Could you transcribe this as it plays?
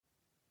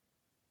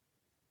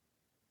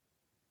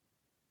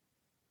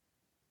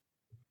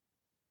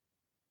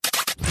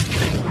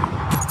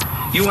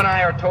You and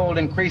I are told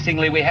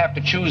increasingly we have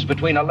to choose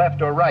between a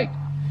left or right.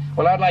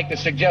 Well, I'd like to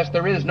suggest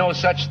there is no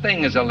such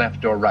thing as a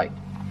left or right.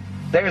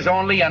 There's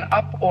only an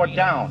up or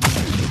down.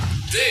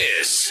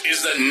 This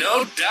is the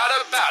No Doubt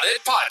About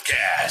It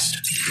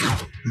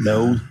podcast.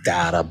 No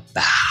doubt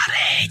about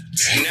it.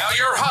 And now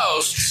your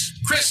hosts,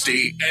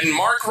 Christy and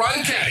Mark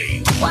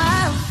Ronchetti.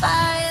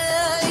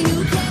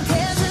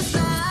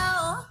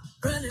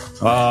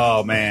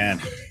 Oh, man.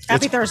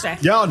 Happy Thursday.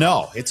 Yeah,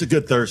 no, it's a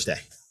good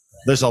Thursday.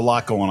 There's a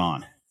lot going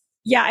on.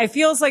 Yeah, it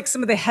feels like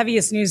some of the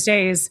heaviest news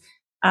days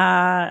in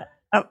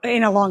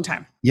a long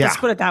time. Yeah. Let's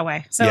put it that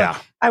way. So Yeah.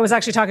 I was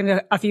actually talking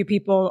to a few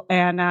people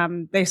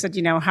and they said,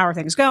 how are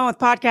things going with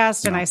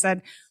podcast? And I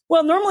said,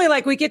 well, normally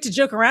like we get to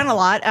joke around a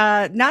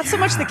lot. Not so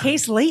much the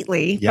case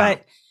lately,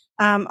 but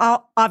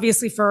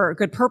obviously for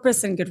good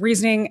purpose and good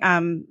reasoning.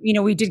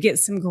 We did get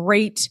some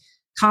great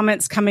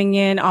comments coming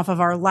in off of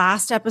our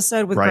last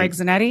episode with Greg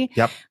Zanetti.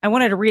 Yep. I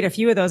wanted to read a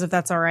few of those if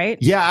that's all right.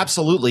 Yeah,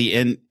 absolutely.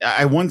 And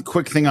one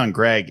quick thing on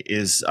Greg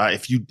is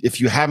if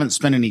you haven't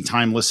spent any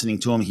time listening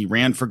to him, he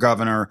ran for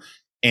governor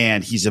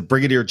and he's a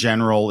brigadier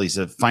general. He's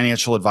a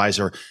financial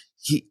advisor.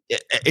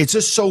 It's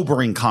a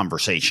sobering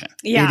conversation.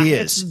 Yeah, it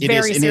is. It's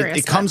very serious.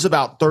 It comes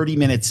about 30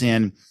 minutes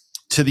in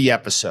to the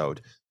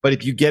episode. But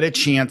if you get a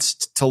chance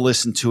to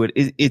listen to it,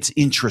 it's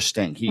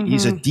interesting.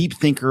 He's a deep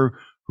thinker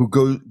who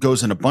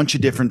goes in a bunch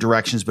of different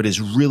directions, but is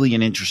really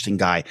an interesting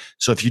guy.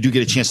 So if you do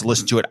get a chance to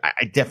listen to it,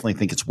 I definitely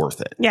think it's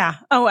worth it. Yeah.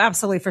 Oh,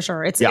 absolutely. For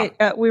sure.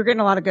 We're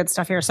getting a lot of good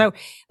stuff here. So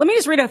let me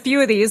just read a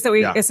few of these some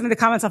of the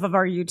comments off of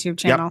our YouTube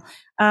channel.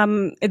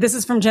 Yep. This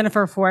is from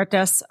Jennifer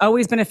Fuertes.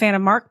 Always been a fan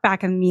of Mark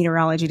back in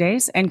meteorology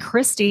days. And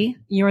Christy,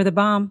 you're the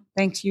bomb.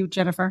 Thanks you,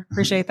 Jennifer.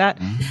 Appreciate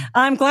that.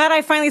 I'm glad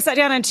I finally sat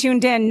down and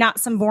tuned in. Not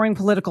some boring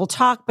political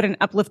talk, but an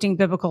uplifting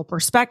biblical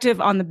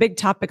perspective on the big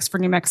topics for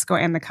New Mexico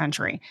and the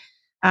country.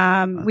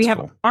 We have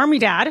cool. Army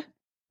Dad.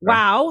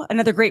 Wow.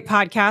 Another great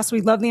podcast.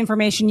 We love the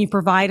information you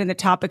provide and the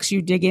topics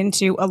you dig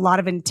into. A lot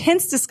of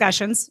intense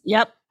discussions.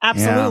 Yep.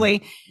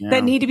 Absolutely. Yeah.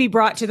 That need to be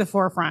brought to the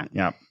forefront.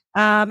 Yep.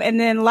 And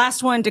then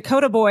last one,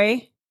 Dakota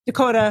Boyd.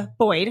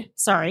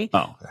 Sorry.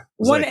 Oh,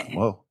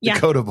 whoa. Yeah.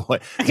 Dakota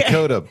Boyd. Okay.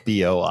 Dakota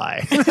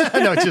BOI.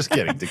 No, just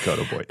kidding.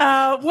 Dakota Boyd.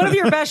 One of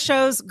your best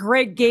shows.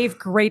 Greg gave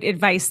great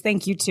advice.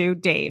 Thank you to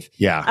Dave.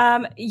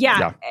 Yeah.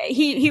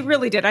 He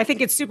really did. I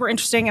think it's super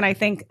interesting. And I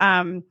think,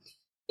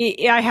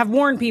 I have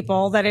warned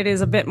people that it is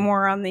a bit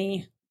more on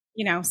the,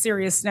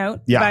 serious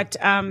note. Yeah. But,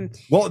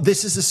 well,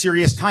 this is a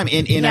serious time.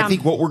 And I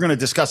think what we're going to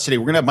discuss today,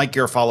 we're going to have Mike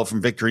Garofalo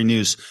from Victory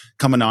News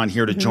coming on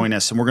here to join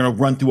us. And we're going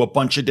to run through a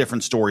bunch of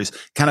different stories,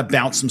 kind of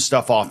bounce some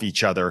stuff off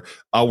each other.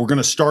 We're going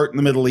to start in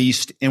the Middle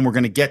East and we're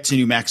going to get to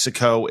New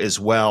Mexico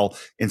as well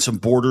and some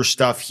border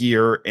stuff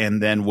here.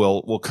 And then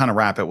we'll kind of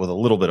wrap it with a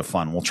little bit of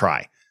fun. We'll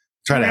try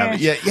to have it.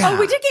 Yeah. Oh,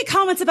 we did get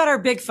comments about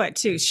our Bigfoot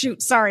too.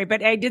 Shoot. Sorry.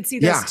 But I did see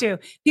this too.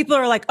 People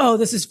are like, oh,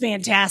 this is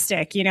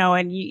fantastic.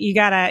 And you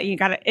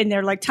gotta, and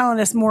they're like telling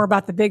us more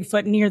about the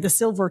Bigfoot near the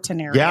Silverton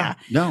area. Yeah.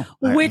 No.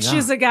 Which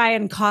is a guy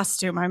in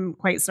costume. I'm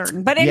quite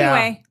certain. But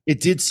anyway. Yeah, it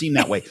did seem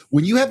that way.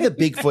 When you have the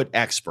Bigfoot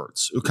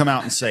experts who come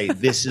out and say,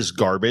 this is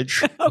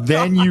garbage,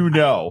 then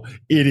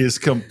it is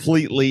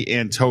completely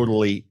and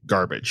totally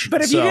garbage.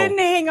 But if you didn't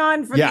hang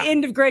on for the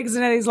end of Greg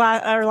Zanetti's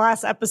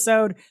last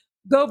episode,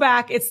 go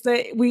back.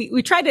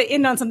 We tried to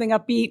end on something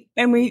upbeat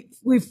and we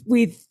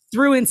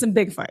threw in some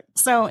Bigfoot.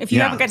 So if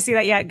you haven't got to see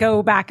that yet,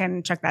 go back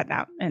and check that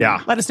out and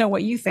let us know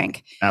what you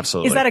think.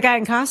 Absolutely. Is that a guy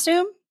in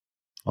costume?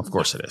 Of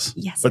course it is.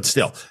 Yes. But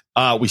still,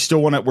 we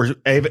still want to,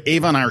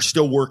 Ava and I are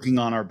still working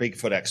on our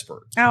Bigfoot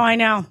expert. Oh, I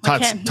know.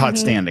 Todd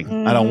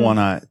Standing. I don't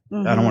want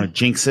to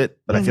jinx it,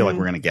 but I feel like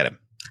we're going to get him.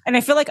 And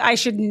I feel like I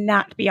should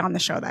not be on the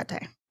show that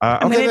day.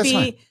 I'm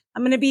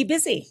going to be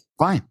busy.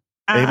 Fine.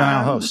 Ava and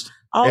I'll host.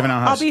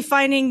 I'll be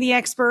finding the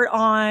expert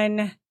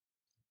on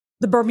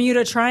the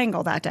Bermuda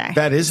Triangle that day.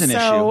 That is an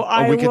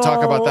issue. We could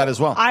talk about that as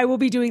well. I will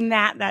be doing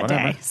that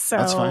day. So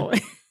that's fine.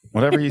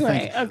 Whatever you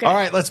think. Okay. All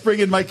right, let's bring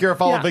in Mike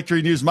Garofalo,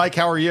 Victory News. Mike,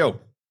 how are you?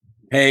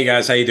 Hey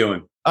guys, how you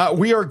doing?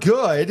 We are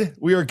good.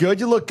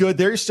 You look good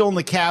there. You're still in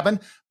the cabin.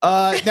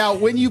 Now,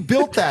 when you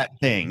built that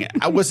thing,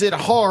 was it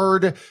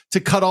hard to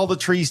cut all the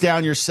trees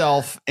down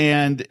yourself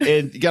and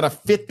you got to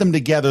fit them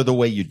together the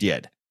way you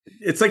did?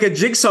 It's like a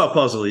jigsaw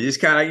puzzle. You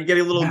just you get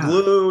a little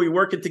glue, you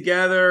work it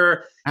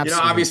together.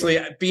 Absolutely. Obviously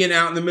being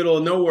out in the middle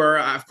of nowhere,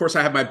 of course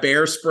I have my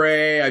bear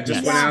spray. I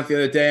just went out the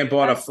other day and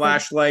bought a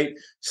flashlight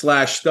 /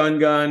 stun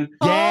gun.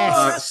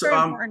 Yes. So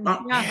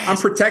I'm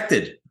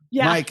protected.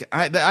 Yeah. Mike,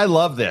 I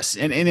love this.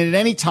 And at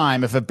any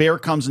time, if a bear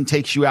comes and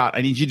takes you out,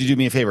 I need you to do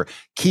me a favor.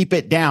 Keep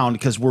it down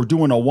because we're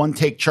doing a one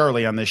take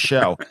Charlie on this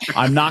show.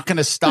 I'm not going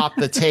to stop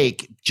the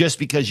take just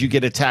because you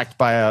get attacked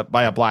by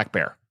a black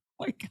bear.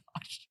 Oh my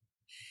gosh.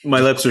 My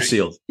lips are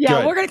sealed. Yeah,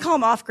 Good. We're going to call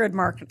him Off-Grid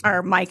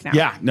Mike now.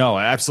 Yeah, no,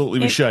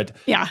 absolutely we should.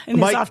 Yeah, in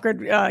his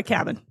off-grid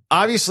cabin.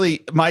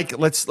 Obviously, Mike,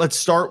 let's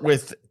start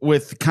with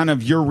kind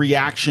of your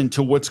reaction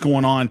to what's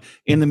going on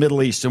in the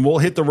Middle East. And we'll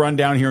hit the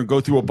rundown here and go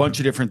through a bunch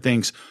of different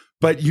things.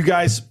 But you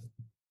guys,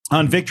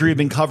 on Victory have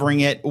been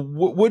covering it.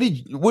 What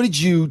did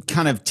you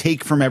kind of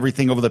take from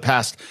everything over the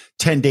past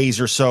 10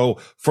 days or so,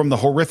 from the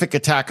horrific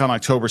attack on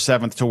October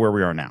 7th to where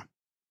we are now?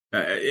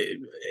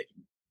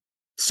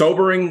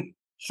 Sobering,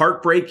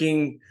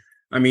 heartbreaking.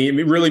 I mean,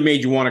 it really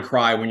made you want to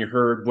cry when you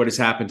heard what has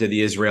happened to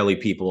the Israeli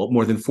people.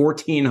 More than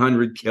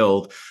 1,400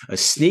 killed, a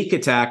sneak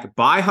attack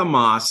by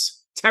Hamas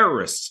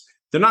terrorists.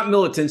 They're not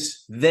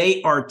militants.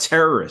 They are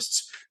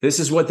terrorists. This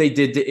is what they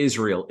did to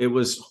Israel. It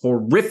was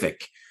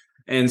horrific.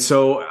 And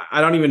so I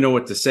don't even know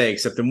what to say,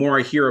 except the more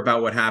I hear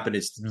about what happened,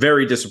 it's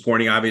very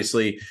disappointing.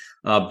 Obviously,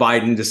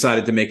 Biden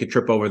decided to make a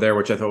trip over there,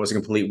 which I thought was a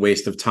complete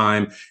waste of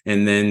time.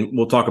 And then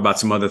we'll talk about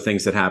some other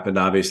things that happened,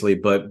 obviously.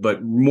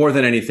 But more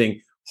than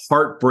anything,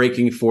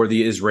 heartbreaking for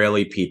the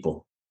Israeli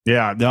people.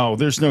 Yeah, no,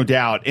 there's no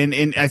doubt.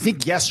 And I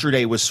think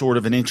yesterday was sort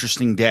of an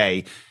interesting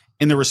day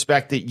in the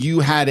respect that you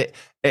had it.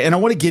 And I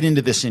want to get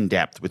into this in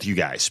depth with you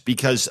guys,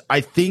 because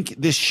I think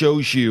this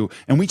shows you,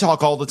 and we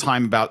talk all the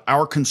time about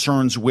our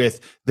concerns with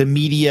the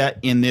media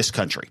in this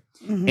country,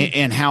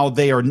 and how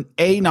they are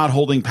not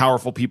holding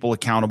powerful people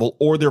accountable,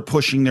 or they're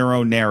pushing their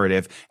own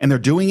narrative, and they're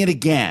doing it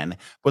again.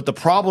 But the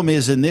problem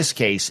is, in this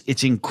case,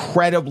 it's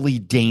incredibly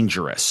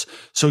dangerous.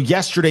 So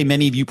yesterday,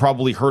 many of you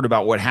probably heard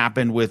about what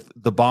happened with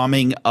the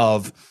bombing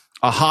of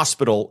a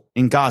hospital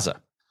in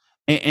Gaza.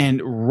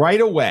 And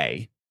right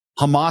away,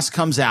 Hamas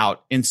comes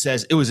out and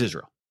says it was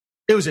Israel.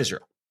 It was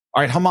Israel.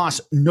 All right,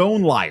 Hamas,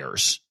 known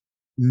liars,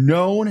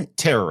 known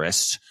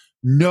terrorists,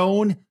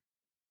 known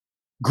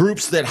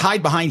groups that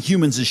hide behind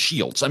humans as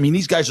shields. I mean,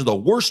 these guys are the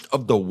worst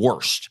of the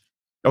worst.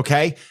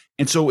 Okay.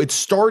 And so it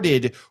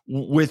started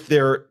with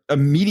their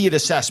immediate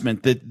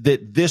assessment that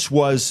this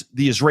was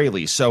the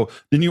Israelis. So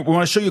then we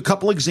want to show you a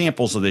couple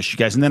examples of this, you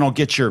guys, and then I'll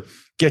get your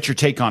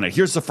take on it.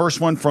 Here's the first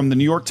one from the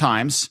New York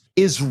Times.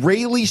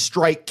 Israeli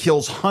strike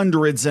kills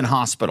hundreds in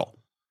hospital.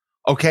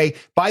 Okay.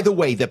 By the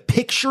way, the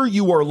picture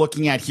you are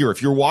looking at here,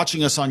 if you're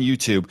watching us on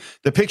YouTube,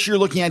 the picture you're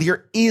looking at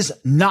here is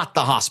not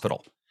the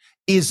hospital,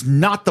 is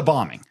not the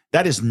bombing.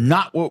 That is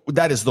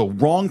the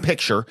wrong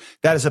picture.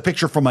 That is a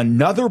picture from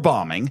another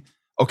bombing.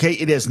 Okay.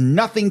 It has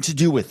nothing to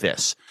do with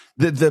this.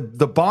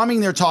 The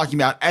bombing they're talking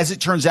about, as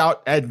it turns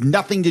out, had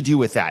nothing to do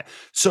with that.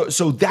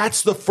 So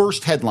that's the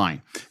first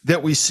headline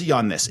that we see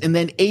on this. And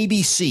then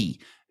ABC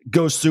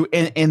goes through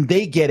and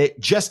they get it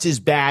just as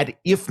bad,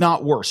 if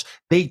not worse.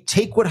 They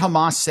take what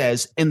Hamas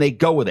says and they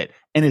go with it.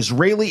 An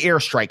Israeli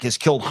airstrike has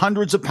killed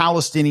hundreds of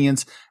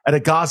Palestinians at a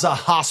Gaza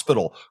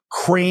hospital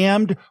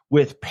crammed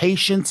with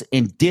patients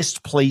and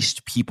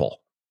displaced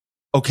people.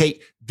 Okay,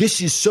 this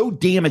is so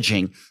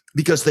damaging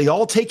because they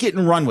all take it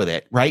and run with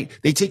it, right?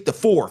 They take the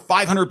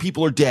 500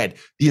 people are dead.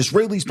 The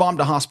Israelis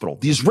bombed a hospital.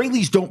 The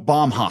Israelis don't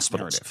bomb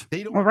hospitals.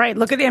 All right,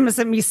 look at the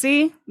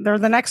MSNBC. They're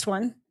the next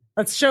one.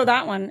 Let's show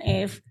that one,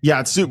 Ave.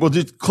 Yeah, we'll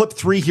do clip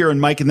 3 here,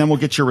 and Mike, and then we'll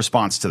get your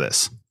response to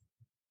this.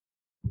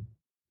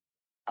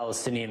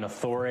 Palestinian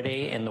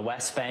Authority in the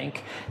West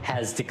Bank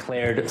has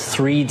declared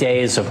 3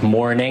 days of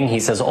mourning. He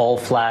says all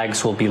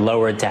flags will be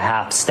lowered to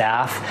half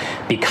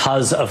staff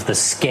because of the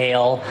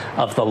scale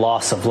of the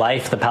loss of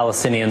life. The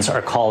Palestinians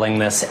are calling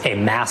this a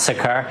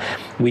massacre.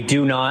 We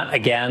do not,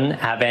 again,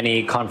 have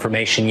any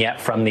confirmation yet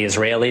from the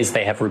Israelis.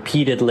 They have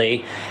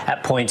repeatedly,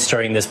 at points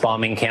during this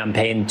bombing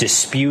campaign,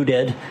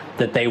 disputed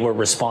that they were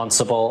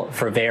responsible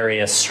for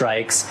various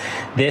strikes.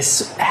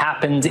 This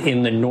happened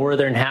in the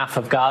northern half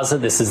of Gaza.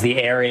 This is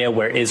the area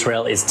where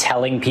Israel is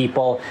telling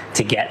people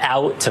to get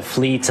out, to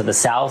flee to the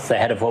south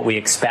ahead of what we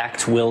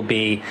expect will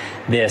be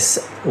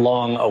this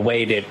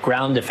long-awaited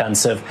ground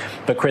offensive.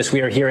 But Chris, we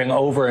are hearing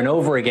over and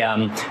over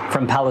again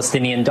from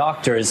Palestinian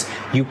doctors,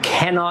 you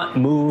cannot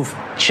move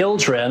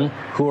children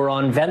who are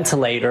on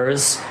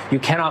ventilators. You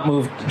cannot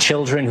move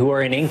children who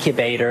are in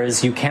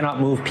incubators. You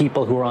cannot move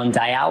people who are on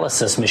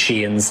dialysis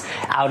machines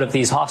out of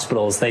these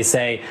hospitals. They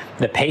say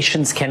the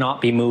patients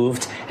cannot be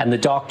moved and the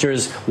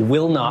doctors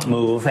will not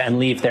move and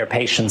leave their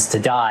patients to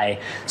die.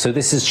 So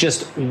this is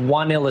just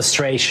one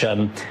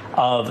illustration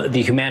of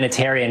the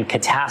humanitarian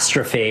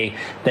catastrophe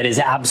that is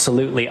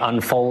absolutely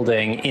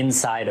unfolding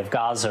inside of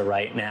Gaza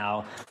right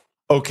now.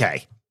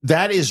 Okay,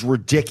 that is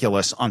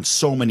ridiculous on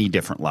so many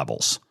different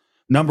levels.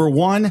 Number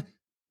one,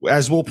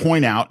 as we'll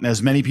point out, and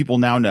as many people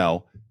now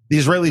know, the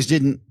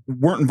Israelis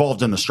weren't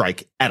involved in the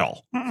strike at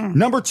all.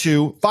 Number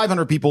two,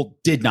 500 people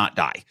did not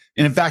die.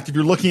 And in fact, if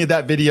you're looking at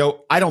that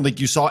video, I don't think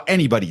you saw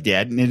anybody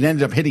dead. And it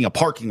ended up hitting a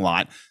parking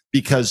lot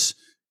because,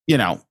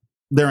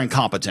 they're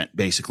incompetent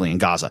basically in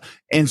Gaza.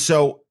 And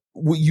so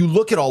you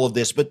look at all of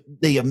this, but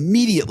they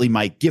immediately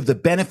might give the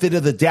benefit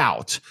of the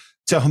doubt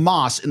to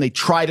Hamas and they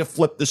try to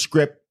flip the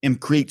script and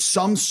create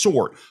some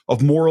sort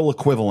of moral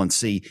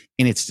equivalency.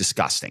 And it's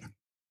disgusting.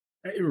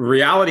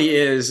 Reality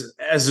is,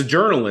 as a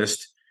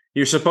journalist,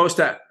 you're supposed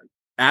to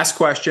ask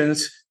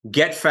questions,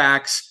 get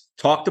facts,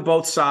 talk to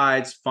both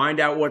sides, find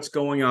out what's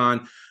going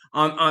on.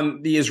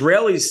 On the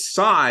Israelis'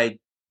 side,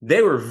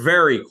 they were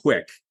very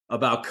quick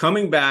about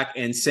coming back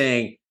and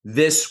saying,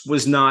 this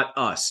was not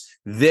us.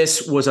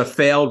 This was a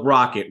failed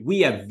rocket. We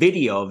have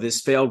video of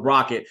this failed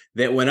rocket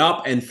that went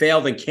up and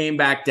failed and came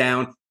back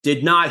down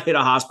did not hit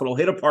a hospital,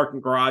 hit a parking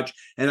garage.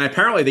 And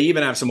apparently they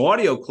even have some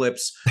audio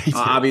clips,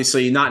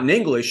 obviously not in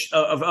English,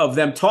 of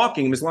them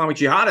talking, Islamic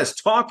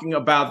jihadists talking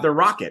about their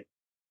rocket.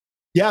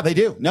 Yeah, they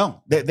do.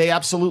 No, they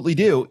absolutely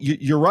do.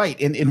 You're right.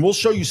 And we'll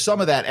show you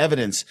some of that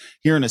evidence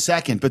here in a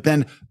second. But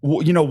then,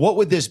 what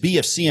would this be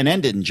if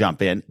CNN didn't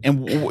jump in?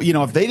 And,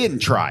 if they didn't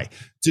try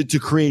to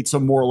create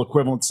some moral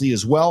equivalency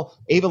as well?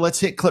 Ava, let's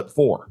hit clip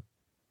 4.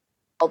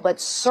 But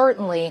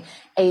certainly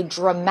a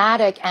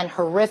dramatic and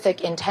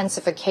horrific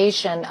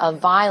intensification of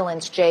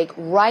violence, Jake,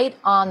 right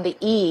on the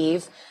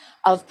eve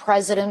of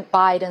President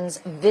Biden's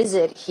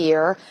visit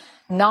here.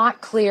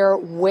 Not clear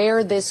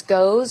where this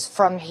goes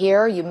from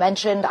here. You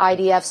mentioned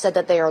IDF said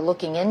that they are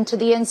looking into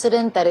the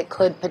incident, that it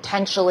could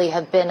potentially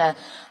have been a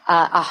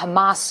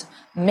Hamas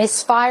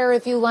misfire,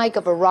 if you like,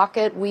 of a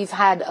rocket. We've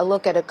had a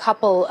look at a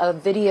couple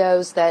of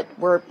videos that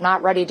we're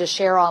not ready to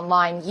share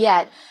online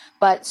yet.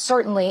 But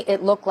certainly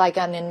it looked like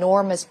an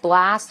enormous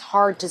blast.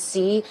 Hard to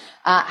see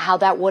how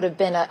that would have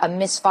been a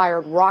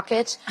misfired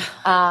rocket.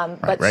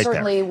 But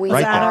certainly we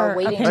are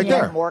waiting to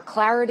get more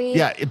clarity.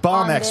 Yeah,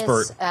 bomb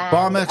expert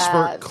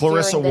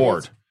Clarissa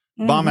Ward.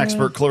 Bomb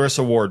expert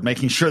Clarissa Ward,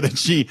 making sure that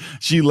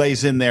she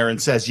lays in there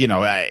and says, wait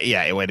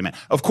a minute.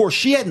 Of course,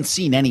 she hadn't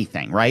seen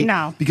anything, right?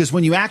 No. Because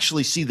when you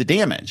actually see the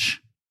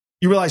damage,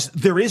 you realize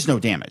there is no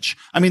damage.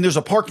 I mean, there's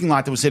a parking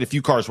lot that was hit a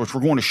few cars, which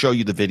we're going to show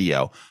you the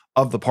video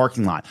of the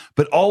parking lot.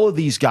 But all of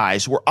these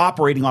guys were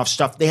operating off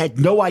stuff they had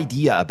no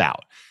idea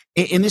about.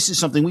 And this is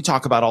something we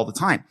talk about all the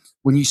time.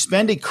 When you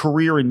spend a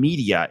career in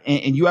media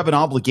and you have an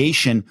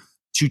obligation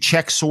to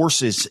check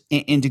sources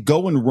and to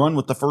go and run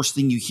with the first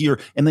thing you hear,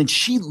 and then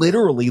she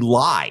literally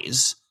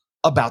lies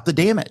about the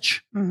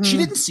damage. Mm-hmm. She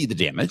didn't see the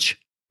damage.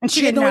 And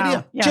she had no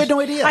idea. Yeah. She had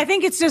no idea. I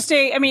think it's just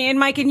and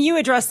Mike, and you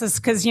address this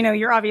because,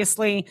 you're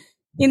obviously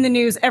in the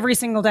news every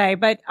single day,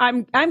 but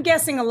I'm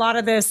guessing a lot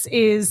of this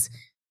is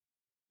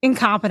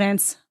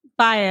incompetence,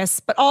 bias,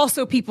 but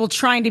also people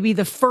trying to be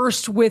the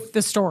first with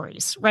the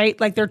stories, right?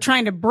 Like they're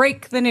trying to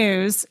break the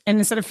news, and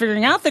instead of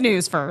figuring out the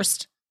news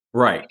first.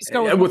 Right.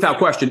 Without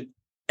question.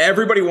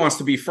 Everybody wants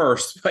to be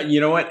first, but you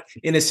know what?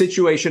 In a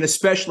situation,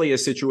 especially a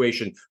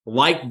situation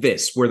like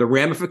this, where the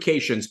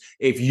ramifications,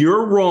 if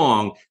you're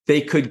wrong, they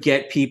could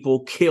get people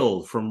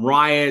killed from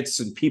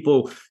riots and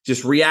people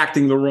just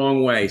reacting the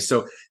wrong way.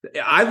 So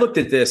I looked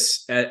at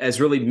this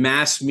as really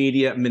mass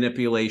media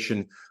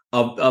manipulation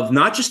of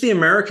not just the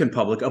American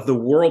public, of the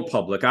world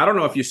public. I don't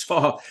know if you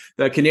saw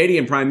the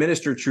Canadian Prime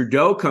Minister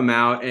Trudeau come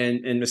out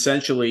and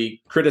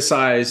essentially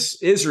criticize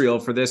Israel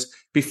for this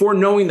before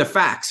knowing the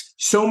facts.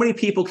 So many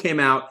people came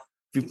out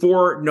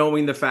before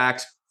knowing the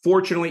facts.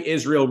 Fortunately,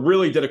 Israel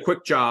really did a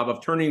quick job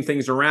of turning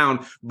things around.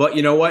 But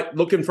you know what?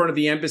 Look in front of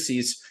the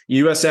embassies,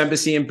 U.S.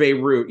 Embassy in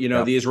Beirut,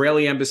 the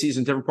Israeli embassies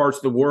in different parts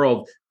of the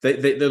world,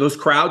 those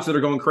crowds that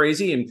are going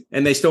crazy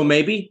and they still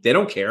they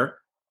don't care.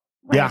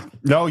 Right. Yeah,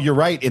 no, you're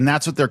right. And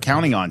that's what they're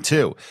counting on,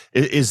 too,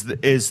 is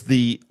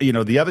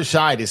the other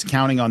side is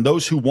counting on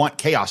those who want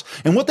chaos.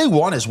 And what they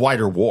want is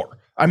wider war.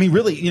 I mean,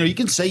 really, you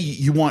can say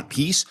you want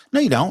peace. No,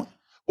 you don't.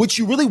 What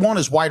you really want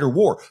is wider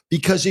war,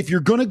 because if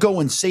you're going to go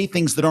and say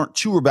things that aren't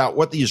true about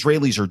what the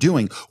Israelis are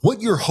doing,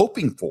 what you're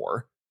hoping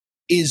for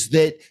is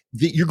that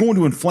you're going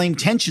to inflame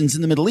tensions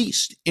in the Middle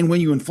East. And when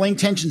you inflame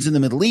tensions in the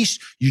Middle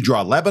East, you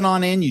draw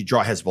Lebanon in, you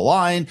draw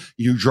Hezbollah in,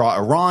 you draw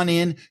Iran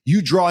in,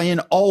 you draw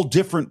in all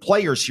different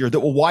players here that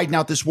will widen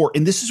out this war.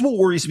 And this is what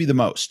worries me the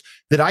most,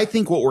 that I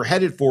think what we're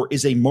headed for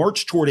is a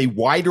march toward a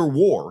wider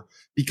war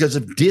because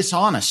of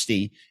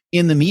dishonesty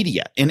in the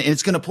media. And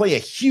it's going to play a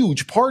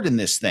huge part in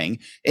this thing.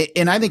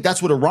 And I think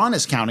that's what Iran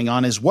is counting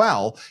on as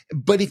well.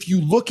 But if you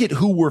look at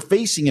who we're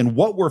facing and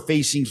what we're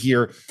facing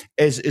here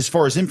as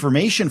far as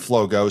information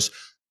flow goes,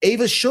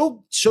 Ava,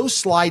 show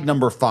slide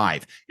number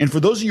 5. And for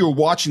those of you who are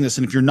watching this,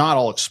 and if you're not,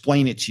 I'll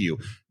explain it to you.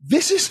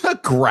 This is a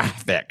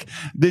graphic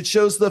that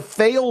shows the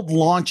failed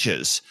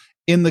launches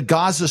in the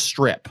Gaza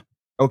Strip.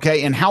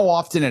 Okay. And how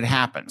often it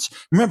happens.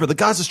 Remember, the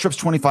Gaza Strip's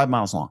 25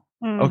 miles long.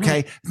 Mm-hmm. Okay.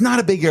 It's not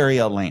a big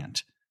area of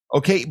land.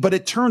 Okay. But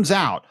it turns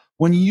out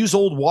when you use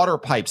old water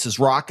pipes as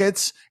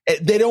rockets,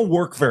 they don't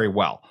work very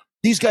well.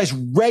 These guys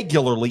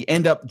regularly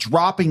end up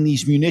dropping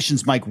these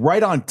munitions, Mike,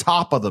 right on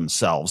top of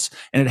themselves.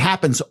 And it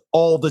happens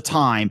all the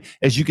time.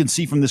 As you can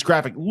see from this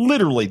graphic,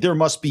 literally there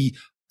must be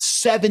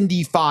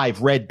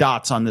 75 red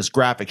dots on this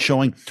graphic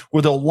showing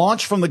where they'll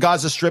launch from the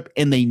Gaza Strip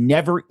and they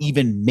never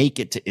even make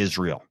it to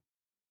Israel.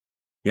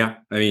 Yeah,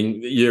 I mean,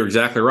 you're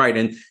exactly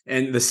right.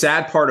 And the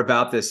sad part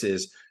about this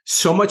is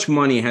so much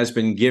money has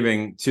been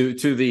given to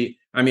the,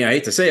 I mean, I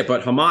hate to say it,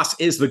 but Hamas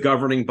is the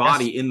governing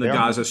body in the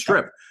Gaza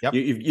Strip. Yep.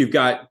 You've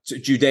got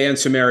Judea and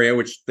Samaria,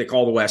 which they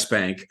call the West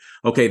Bank.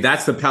 Okay,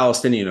 that's the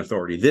Palestinian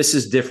Authority. This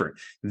is different.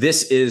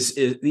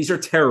 These are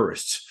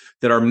terrorists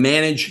that are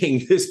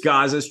managing this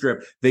Gaza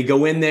Strip. They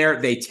go in there,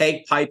 they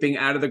take piping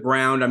out of the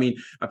ground. I mean,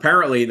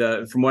 apparently,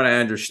 from what I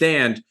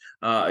understand,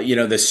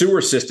 the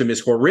sewer system is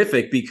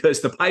horrific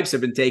because the pipes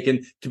have been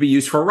taken to be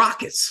used for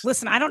rockets.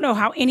 Listen, I don't know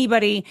how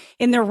anybody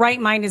in their right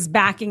mind is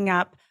backing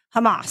up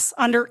Hamas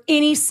under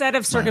any set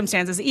of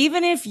circumstances. Right.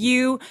 Even if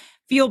you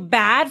feel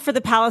bad for the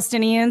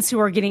Palestinians who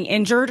are getting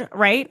injured,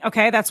 right?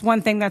 Okay, that's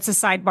one thing, that's a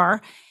sidebar.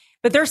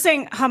 But they're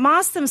saying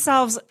Hamas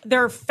themselves,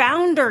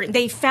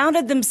 they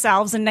founded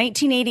themselves in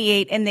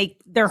 1988, and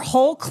their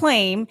whole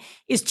claim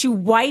is to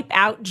wipe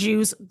out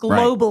Jews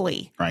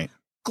globally. Right.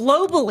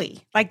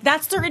 Globally. Like,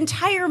 that's their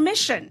entire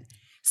mission.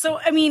 So,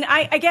 I mean,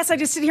 I guess I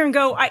just sit here and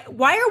go,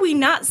 why are we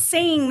not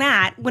saying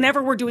that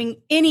whenever we're doing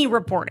any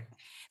reporting?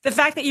 The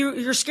fact that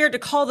you're scared to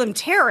call them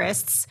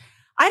terrorists,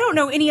 I don't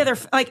know any other,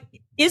 like,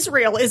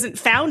 Israel isn't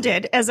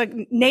founded as a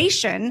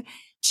nation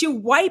to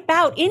wipe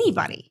out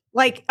anybody.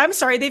 Like, I'm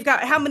sorry, they've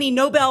got how many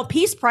Nobel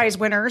Peace Prize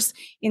winners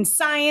in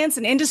science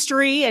and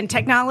industry and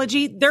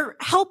technology? They're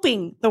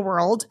helping the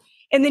world.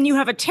 And then you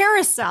have a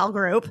terrorist cell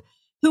group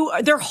who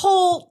their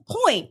whole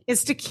point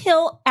is to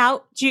kill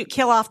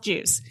off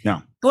Jews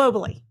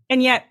globally.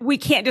 And yet we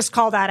can't just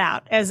call that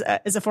out as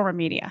a form of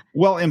media.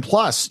 Well, and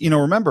plus,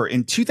 remember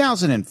in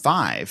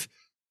 2005,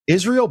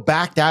 Israel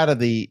backed out of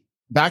the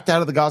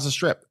Gaza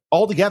Strip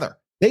altogether.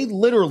 They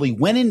literally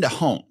went into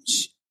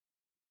homes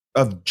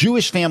of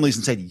Jewish families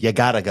and said, you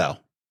gotta go.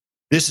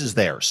 This is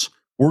theirs.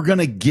 We're going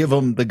to give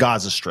them the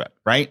Gaza Strip,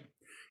 right?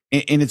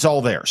 And it's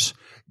all theirs.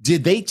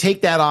 Did they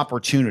take that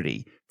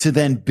opportunity to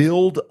then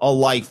build a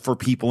life for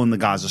people in the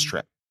Gaza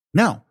Strip?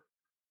 No,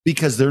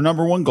 because their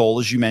number one goal,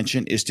 as you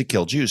mentioned, is to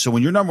kill Jews. So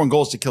when your number one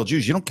goal is to kill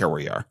Jews, you don't care where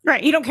you are.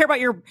 Right. You don't care about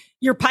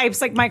your pipes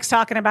like Mike's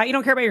talking about. You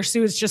don't care about your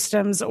sewage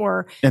systems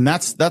And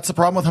that's the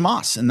problem with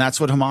Hamas. And that's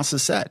what Hamas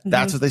has said. Mm-hmm.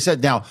 That's what they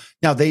said. Now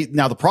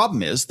the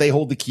problem is they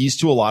hold the keys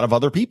to a lot of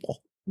other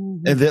people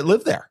that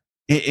live there.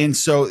 And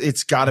so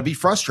it's got to be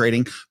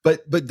frustrating. But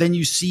then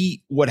you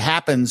see what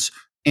happens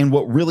and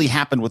what really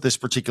happened with this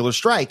particular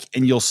strike.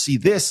 And you'll see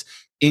this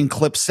in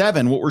clip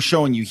 7. What we're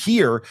showing you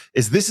here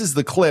is this is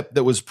the clip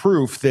that was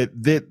proof that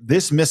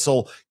this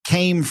missile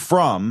came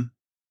from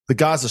the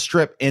Gaza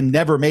Strip and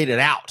never made it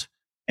out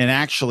and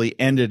actually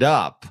ended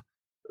up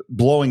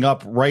blowing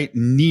up right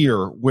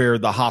near where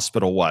the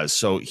hospital was.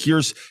 So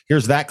here's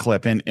that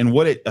clip. And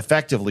what it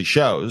effectively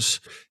shows,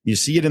 you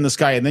see it in the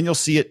sky and then you'll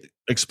see it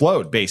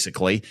explode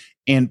basically.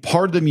 And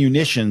part of the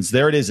munitions,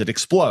 there it is, it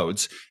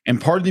explodes. And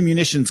part of the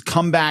munitions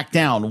come back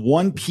down.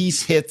 One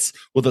piece hits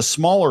with a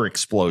smaller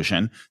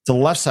explosion to the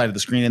left side of the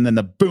screen. And then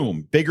the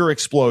boom, bigger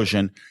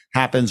explosion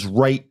happens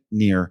right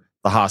near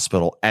the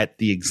hospital at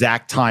the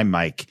exact time,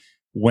 Mike,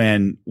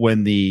 when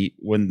the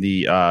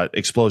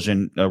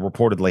explosion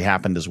reportedly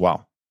happened as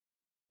well.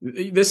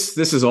 This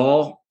is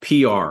all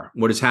PR.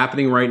 What is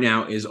happening right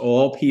now is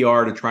all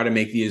PR to try to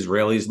make the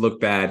Israelis look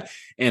bad.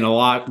 And a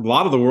lot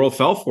of the world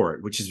fell for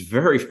it, which is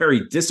very,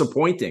 very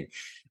disappointing.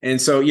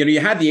 And so, you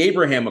had the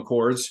Abraham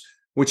Accords,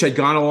 which had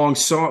gone along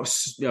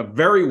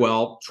very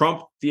well.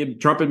 The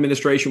Trump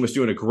administration was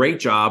doing a great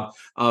job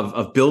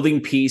of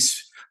building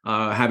peace,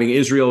 having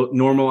Israel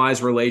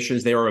normalize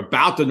relations. They were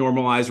about to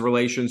normalize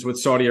relations with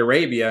Saudi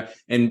Arabia.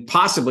 And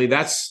possibly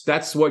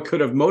that's what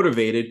could have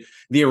motivated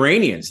the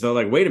Iranians. They're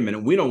like, wait a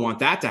minute, we don't want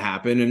that to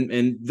happen.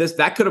 And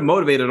that could have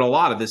motivated a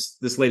lot of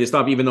this latest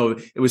stuff, even though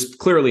it was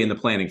clearly in the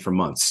planning for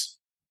months.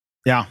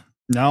 Yeah,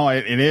 no,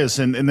 it is.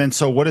 And then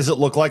so what does it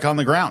look like on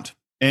the ground?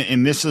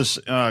 And this is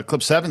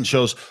clip 7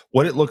 shows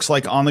what it looks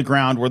like on the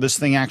ground where this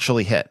thing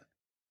actually hit.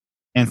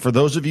 And for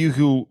those of you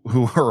who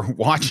are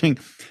watching,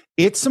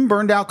 it's some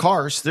burned out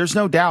cars. There's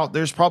no doubt.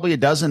 There's probably a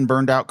dozen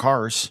burned out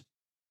cars.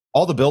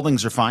 All the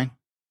buildings are fine.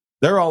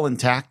 They're all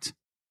intact.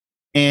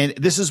 And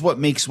this is what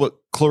makes what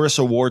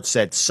Clarissa Ward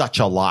said such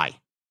a lie,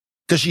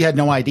 because she had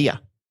no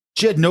idea.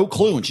 She had no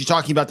clue. And she's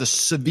talking about the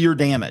severe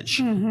damage.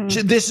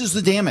 Mm-hmm. This is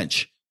the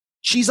damage.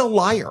 She's a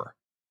liar.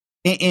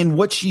 And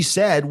what she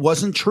said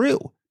wasn't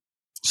true.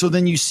 So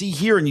then you see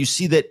here and you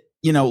see that,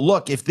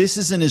 look, if this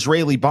is an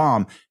Israeli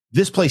bomb,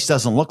 this place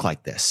doesn't look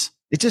like this.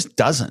 It just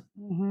doesn't.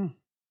 Mm-hmm.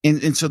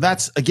 And so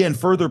that's, again,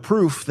 further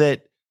proof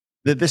that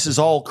this is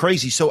all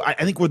crazy. So I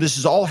think where this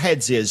is all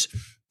heads is,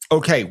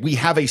 okay, we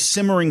have a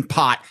simmering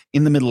pot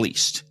in the Middle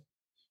East.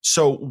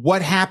 So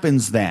what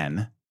happens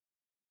then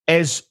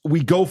as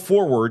we go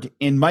forward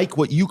in, Mike,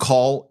 what you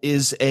call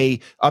is a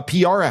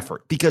PR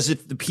effort? Because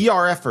if the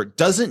PR effort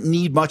doesn't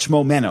need much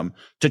momentum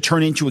to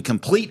turn into a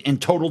complete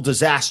and total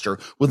disaster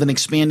with an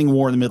expanding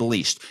war in the Middle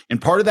East.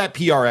 And part of that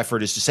PR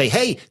effort is to say,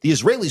 hey, the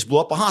Israelis blew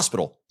up a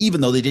hospital,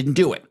 even though they didn't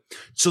do it.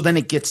 So then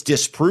it gets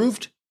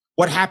disproved.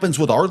 What happens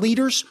with our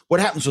leaders? What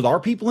happens with our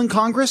people in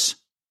Congress?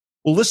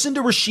 Well, listen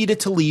to Rashida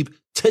Tlaib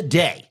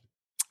today,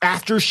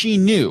 after she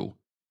knew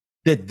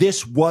that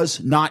this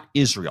was not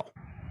Israel.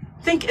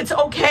 Think it's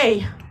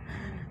okay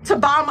to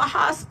bomb a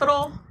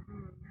hospital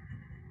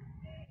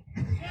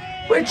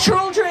with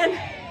children.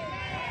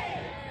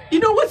 You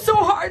know what's so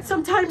hard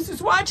sometimes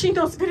is watching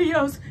those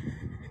videos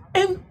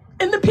and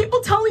the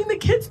people telling the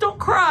kids don't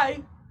cry.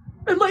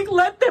 And like,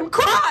 let them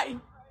cry.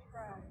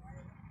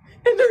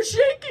 And they're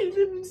shaking,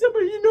 and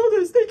somebody,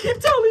 this, they keep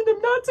telling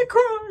them not to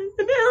cry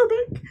in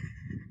Arabic.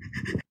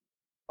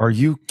 Are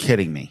you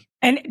kidding me?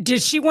 And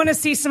did she want to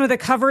see some of the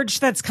coverage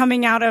that's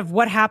coming out of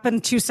what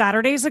happened 2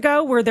 Saturdays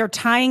ago, where they're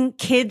tying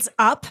kids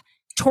up,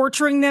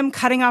 torturing them,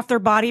 cutting off their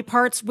body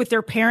parts with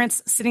their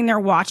parents sitting there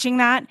watching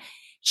that?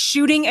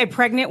 shooting a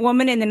pregnant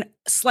woman and then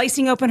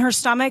slicing open her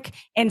stomach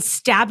and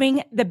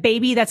stabbing the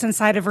baby that's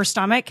inside of her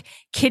stomach,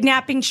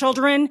 kidnapping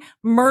children,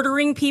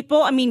 murdering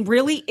people. I mean,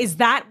 really,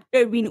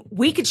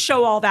 we could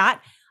show all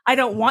that. I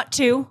don't want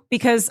to,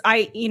 because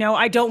I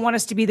don't want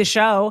us to be the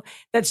show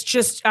that's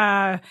just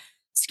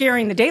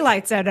scaring the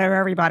daylights out of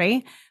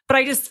everybody. But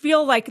I just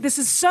feel like this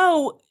is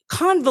so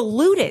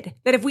convoluted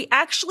that if we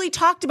actually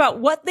talked about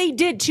what they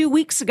did 2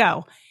 weeks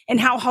ago and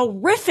how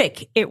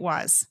horrific it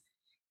was,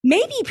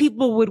 maybe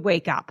people would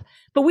wake up.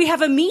 But we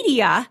have a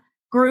media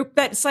group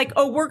that's like,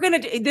 oh,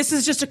 this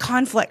is just a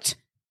conflict.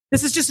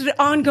 This is just an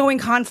ongoing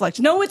conflict.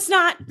 No, it's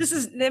not.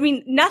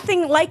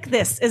 Nothing like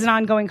this is an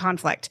ongoing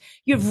conflict.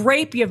 You have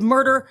rape, you have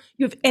murder,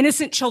 you have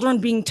innocent children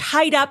being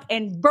tied up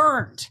and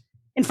burned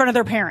in front of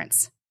their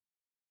parents.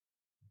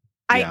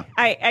 Yeah.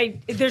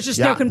 There's just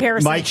no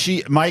comparison.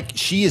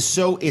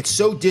 It's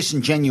so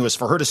disingenuous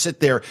for her to sit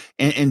there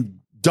and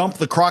dump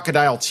the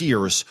crocodile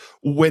tears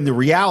when the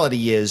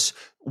reality is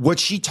what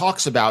she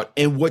talks about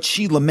and what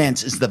she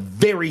laments is the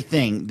very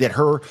thing that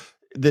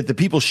the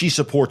people she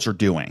supports are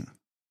doing.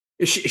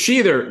 She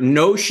either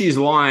knows she's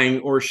lying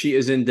or she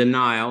is in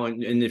denial.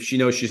 And if she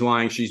knows she's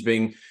lying, she's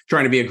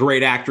trying to be a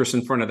great actress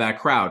in front of that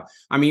crowd.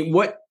 I mean,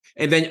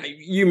 and then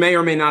you may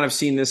or may not have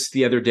seen this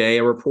the other day.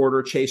 A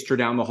reporter chased her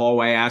down the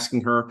hallway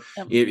asking her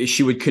if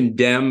she would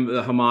condemn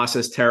the Hamas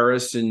as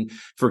terrorists and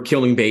for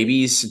killing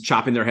babies,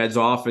 chopping their heads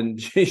off. And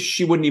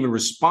she wouldn't even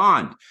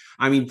respond.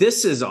 I mean,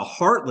 this is a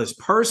heartless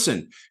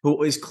person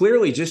who is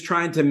clearly just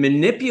trying to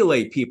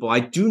manipulate people. I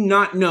do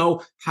not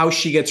know how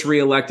she gets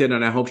reelected,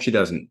 and I hope she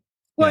doesn't.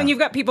 Well, and you've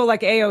got people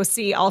like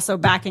AOC also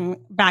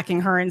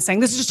backing her and saying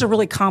this is just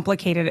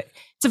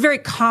it's a very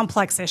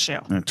complex issue.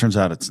 And it turns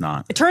out it's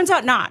not. It turns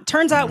out not.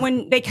 Turns out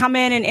when they come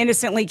in and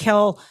innocently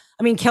kill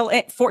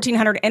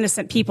 1,400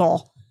 innocent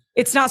people,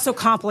 it's not so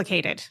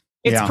complicated.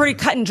 It's pretty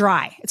cut and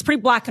dry. It's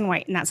pretty black and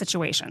white in that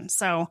situation.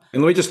 So,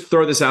 and let me just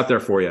throw this out there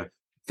for you.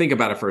 Think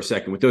about it for a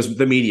second with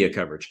the media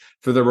coverage.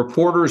 For the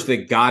reporters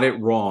that got it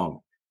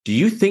wrong, do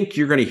you think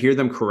you're going to hear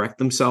them correct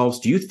themselves?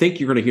 Do you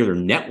think you're going to hear their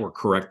network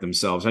correct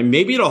themselves? I mean,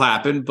 maybe it'll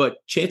happen, but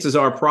chances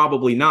are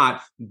probably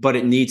not, but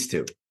it needs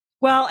to.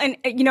 Well, and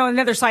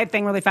another side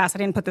thing really fast, I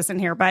didn't put this in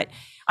here, but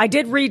I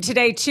did read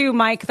today too,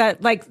 Mike, that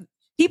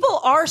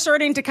people are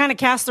starting to kind of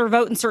cast their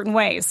vote in certain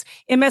ways.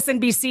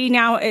 MSNBC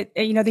now,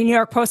 the New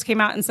York Post came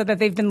out and said that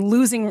they've been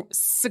losing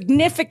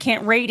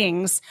significant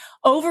ratings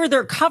over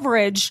their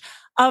coverage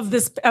of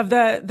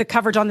the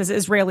coverage on this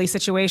Israeli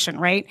situation,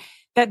 right?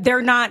 That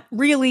they're not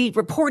really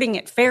reporting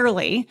it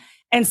fairly.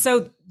 And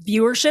so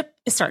viewership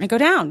is starting to go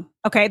down.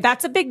 Okay.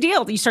 That's a big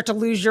deal. You start to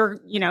lose your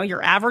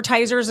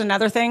advertisers and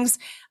other things.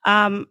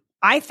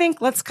 I think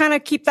let's kind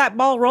of keep that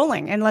ball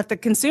rolling and let the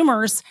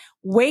consumers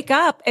wake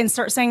up and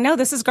start saying, no,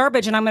 this is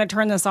garbage and I'm going to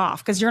turn this off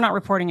because you're not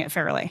reporting it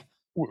fairly.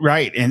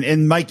 Right.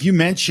 And Mike, you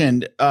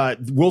mentioned,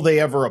 will they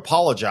ever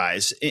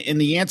apologize? And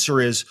the answer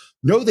is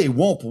no, they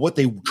won't. But what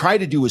they try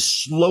to do is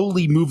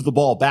slowly move the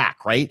ball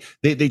back, right?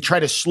 They try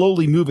to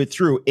slowly move it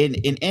through. And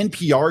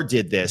NPR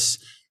did this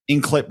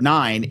in clip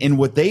 9. And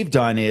what they've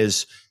done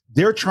is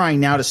they're trying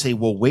now to say,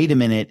 well, wait a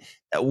minute,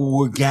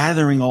 we're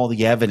gathering all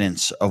the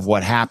evidence of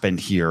what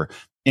happened here.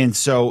 And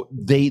so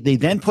they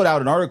then put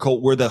out an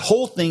article where the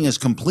whole thing is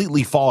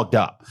completely fogged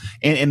up.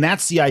 And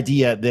that's the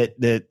idea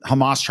that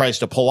Hamas tries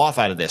to pull off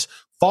out of this.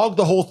 Fog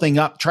the whole thing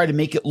up, try to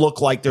make it look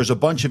like there's a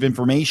bunch of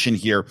information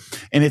here.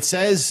 And it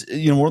says,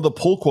 one of the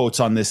pull quotes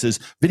on this is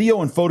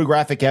video and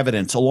photographic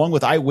evidence along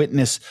with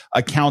eyewitness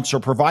accounts are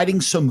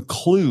providing some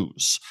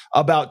clues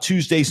about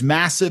Tuesday's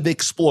massive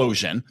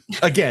explosion.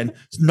 Again,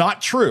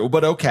 not true,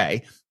 but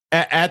okay.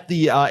 At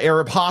the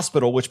Arab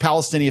hospital, which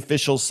Palestinian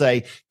officials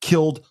say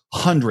killed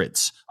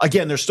hundreds.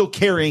 Again, they're still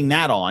carrying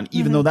that on,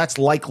 even though that's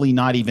likely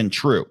not even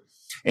true.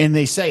 And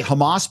they say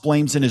Hamas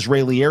blames an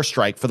Israeli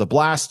airstrike for the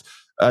blast,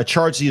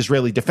 charge the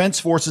Israeli Defense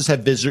Forces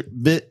have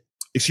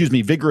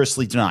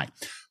vigorously denied.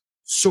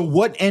 So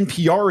what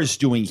NPR is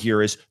doing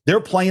here is they're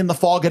playing the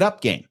fog it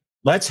up game.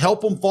 Let's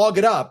help them fog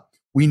it up.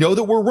 We know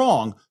that we're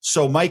wrong.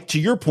 So, Mike, to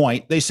your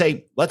point, they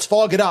say, let's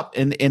fog it up.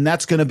 And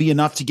that's going to be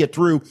enough to get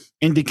through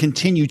and to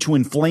continue to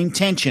inflame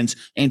tensions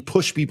and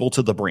push people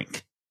to the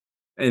brink.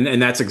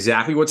 And that's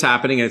exactly what's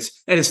happening. And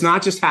it's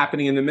not just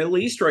happening in the Middle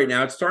East right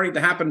now. It's starting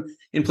to happen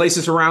in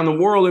places around the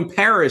world. In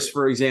Paris,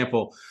 for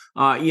example,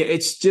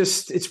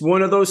 it's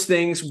one of those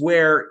things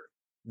where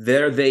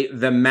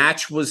the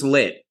match was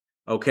lit,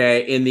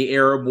 okay, in the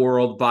Arab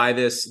world by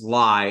this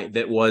lie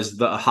that was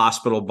the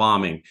hospital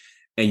bombing.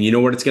 And you know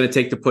what it's going to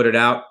take to put it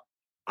out?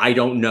 I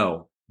don't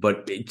know,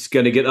 but it's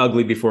going to get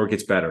ugly before it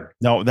gets better.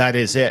 No, that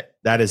is it.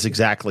 That is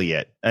exactly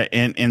it.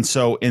 And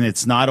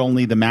it's not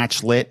only the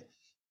match lit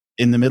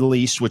in the Middle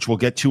East, which we'll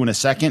get to in a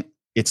second.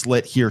 It's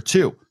lit here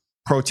too.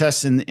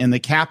 Protests in the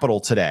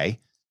capital today.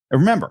 And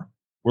remember,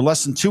 we're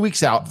less than 2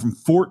 weeks out from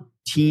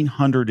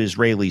 1,400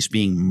 Israelis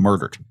being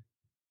murdered.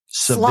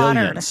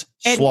 Civilians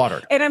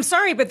slaughtered. And I'm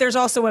sorry, but there's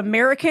also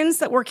Americans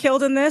that were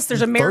killed in this.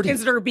 There's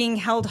Americans that are being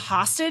held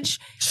hostage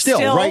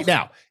still right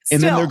now.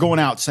 And then they're going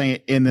out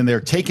saying, and then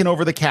they're taking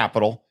over the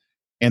Capitol.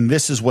 And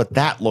this is what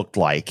that looked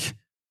like.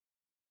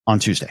 on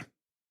Tuesday.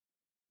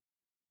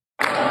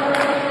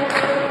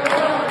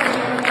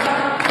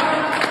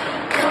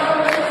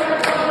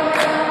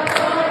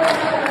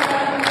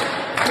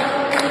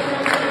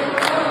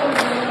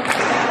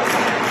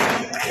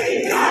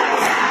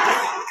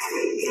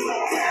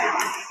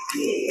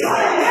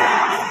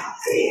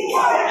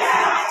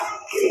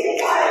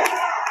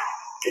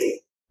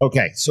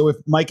 Okay, so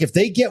if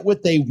they get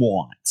what they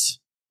want,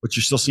 which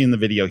you're still seeing the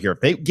video here, if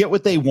they get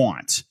what they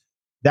want,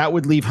 that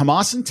would leave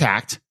Hamas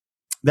intact.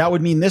 That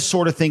would mean this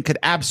sort of thing could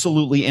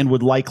absolutely and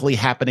would likely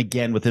happen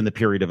again within the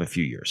period of a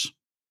few years.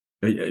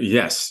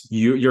 Yes,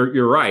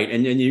 you're right.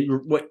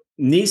 And what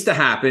needs to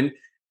happen,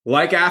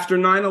 like after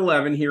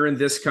 9/11 here in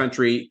this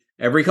country,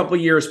 every couple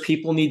of years,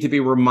 people need to be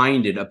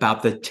reminded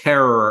about the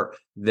terror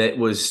that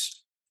was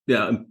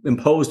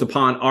imposed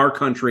upon our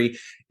country.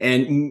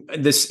 And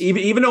this,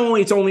 even though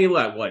it's only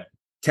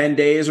 10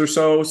 days or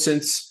so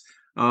since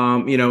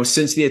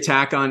the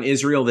attack on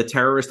Israel, the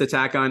terrorist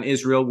attack on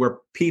Israel, where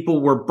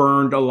people were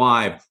burned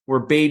alive,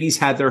 where babies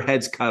had their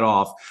heads cut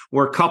off,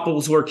 where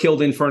couples were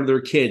killed in front of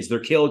their kids,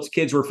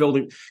 kids were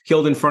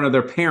killed in front of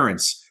their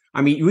parents.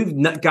 I mean,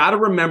 we've got to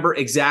remember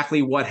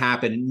exactly what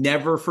happened.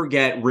 Never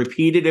forget,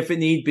 repeat it if it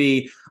need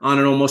be on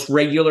an almost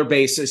regular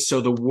basis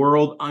so the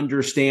world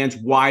understands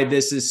why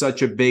this is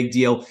such a big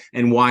deal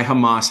and why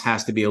Hamas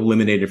has to be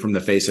eliminated from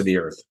the face of the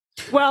earth.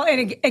 Well,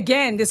 and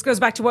again, this goes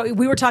back to what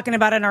we were talking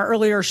about in our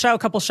earlier show, a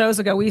couple shows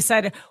ago. We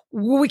said,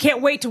 we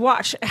can't wait to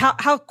watch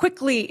how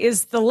quickly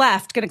is the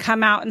left going to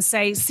come out and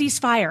say,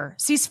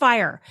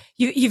 ceasefire.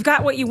 You've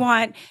got what you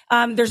want.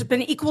 There's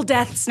been equal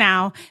deaths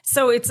now.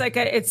 So it's like,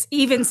 it's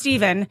even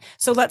Steven.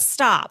 So let's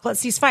stop. Let's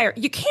cease fire.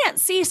 You can't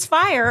cease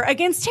fire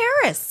against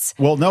terrorists.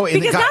 Well, no,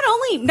 because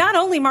not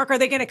only, Mark, are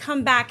they going to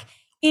come back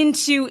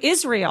into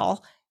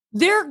Israel,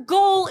 their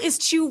goal is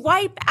to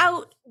wipe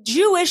out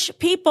Jewish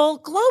people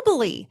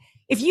globally.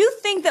 If you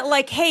think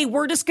that hey,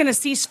 we're just going to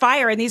cease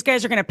fire and these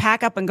guys are going to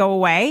pack up and go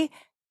away,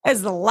 that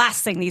is the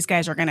last thing these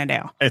guys are going to do.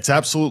 It's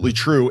absolutely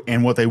true.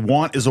 And what they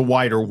want is a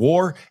wider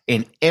war.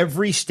 And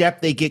every step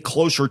they get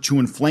closer to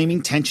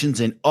inflaming tensions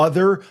in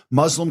other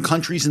Muslim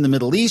countries in the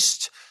Middle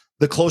East,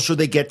 the closer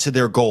they get to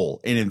their goal.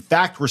 And in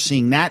fact, we're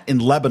seeing that in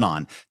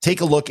Lebanon.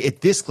 Take a look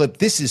at this clip.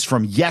 This is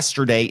from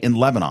yesterday in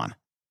Lebanon.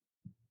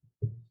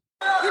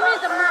 Give me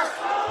the mask.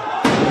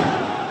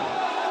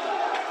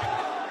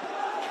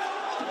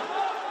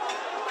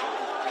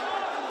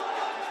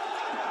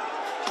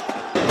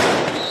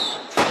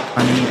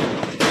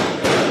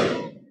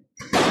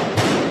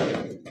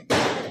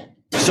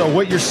 So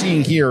what you're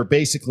seeing here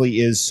basically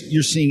is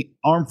you're seeing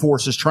armed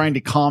forces trying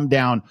to calm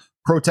down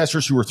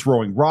protesters who are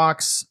throwing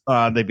rocks.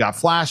 They've got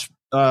flash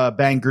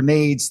bang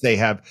grenades. They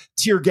have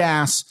tear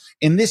gas.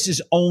 And this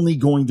is only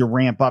going to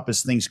ramp up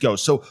as things go.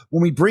 So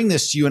when we bring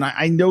this to you, and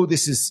I know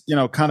this is,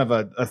 kind of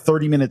a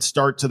 30-minute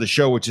start to the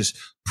show, which is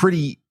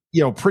pretty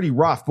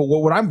rough. But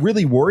what I'm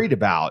really worried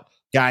about,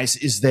 guys,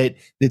 is that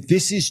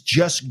this is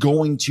just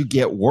going to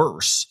get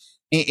worse.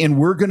 And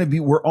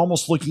we're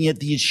almost looking at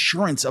the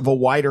assurance of a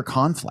wider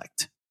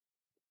conflict.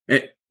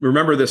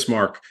 Remember this,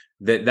 Mark,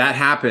 that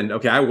happened.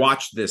 Okay, I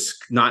watched this,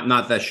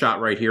 not that shot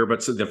right here,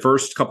 but the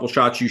first couple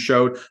shots you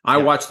showed, I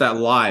watched that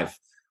live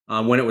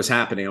when it was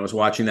happening. I was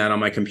watching that on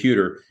my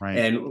computer. Right.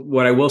 And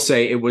what I will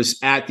say, it was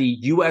at the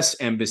U.S.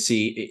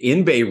 Embassy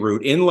in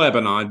Beirut, in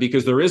Lebanon,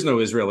 because there is no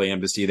Israeli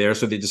embassy there.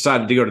 So they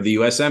decided to go to the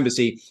U.S.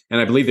 Embassy,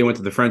 and I believe they went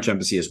to the French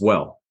Embassy as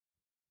well.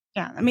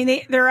 Yeah, I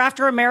mean, they're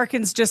after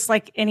Americans just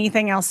like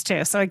anything else,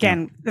 too. So,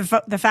 again,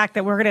 the fact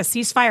that we're going to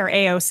ceasefire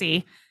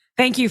AOC,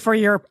 thank you for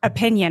your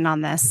opinion on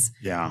this.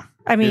 Yeah.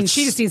 I mean,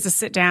 she just needs to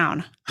sit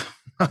down.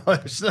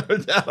 There's no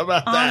doubt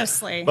about that.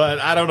 Honestly. But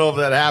I don't know if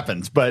that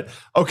happens. But,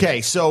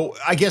 okay, so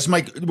I guess,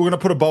 Mike, we're going to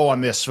put a bow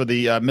on this for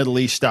the Middle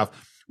East stuff.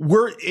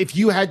 If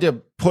you had to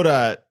put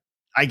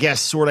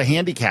sort of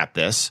handicap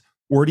this,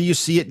 where do you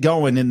see it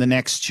going in the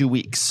next 2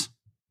 weeks?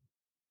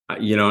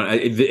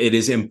 It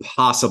is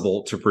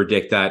impossible to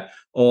predict that.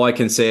 All I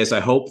can say is I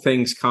hope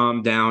things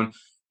calm down,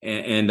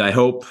 and I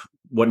hope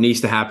what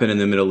needs to happen in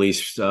the Middle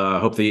East, I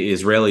hope the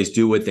Israelis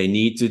do what they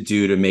need to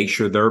do to make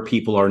sure their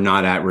people are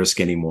not at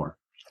risk anymore.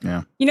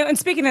 Yeah. And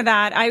speaking of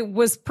that, I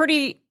was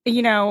pretty,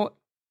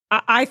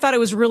 I thought it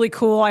was really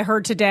cool. I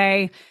heard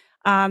today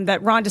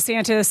that Ron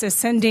DeSantis is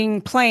sending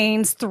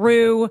planes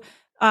through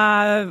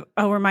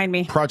remind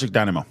me. Project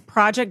Dynamo.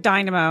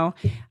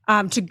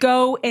 To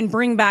go and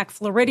bring back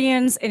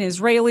Floridians and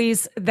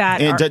Israelis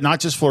not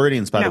just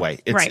Floridians, by the way.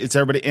 It's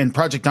everybody. In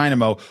Project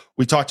Dynamo,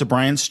 we talked to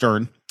Brian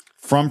Stern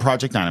from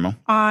Project Dynamo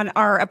on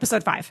our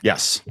episode 5.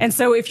 Yes. And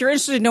so if you're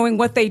interested in knowing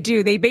what they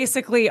do, they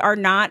basically are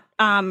not,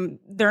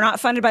 they're not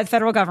funded by the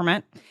federal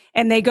government,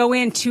 and they go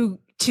in to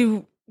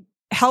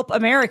help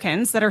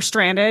Americans that are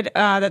stranded,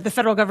 that the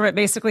federal government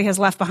basically has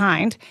left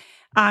behind.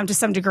 To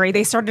some degree.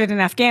 They started in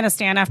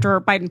Afghanistan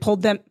after Biden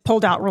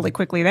pulled out really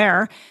quickly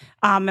there,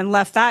 and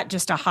left that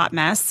just a hot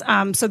mess.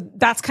 So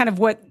that's kind of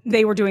what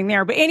they were doing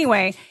there. But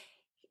anyway,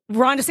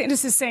 Ron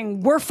DeSantis is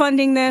saying, we're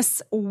funding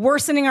this, we're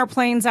sending our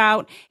planes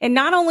out. And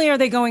not only are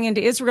they going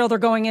into Israel, they're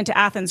going into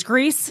Athens,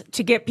 Greece,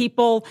 to get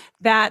people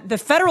that the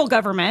federal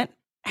government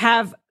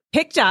have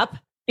picked up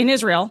in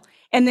Israel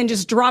and then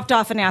just dropped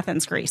off in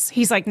Athens, Greece.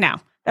 He's like, no,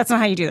 that's not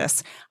how you do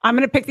this. I'm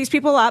going to pick these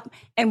people up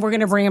and we're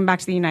going to bring them back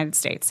to the United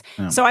States.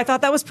 Yeah. So I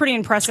thought that was pretty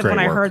impressive when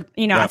I heard,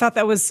 I thought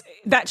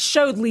that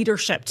showed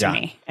leadership to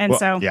me. And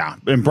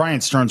and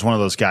Brian Stern's one of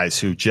those guys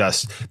who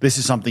this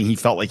is something he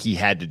felt like he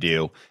had to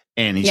do.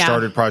 And he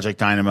started Project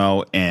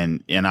Dynamo,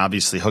 and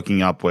obviously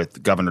hooking up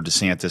with Governor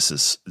DeSantis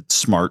is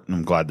smart, and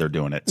I'm glad they're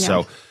doing it. Yeah.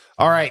 So,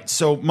 all right.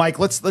 So, Mike,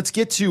 let's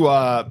get to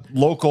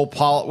local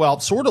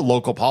politics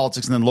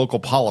and then local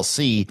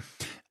policy.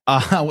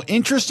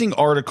 Interesting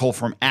article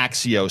from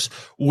Axios,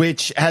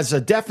 which has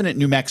a definite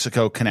New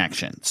Mexico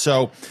connection.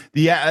 So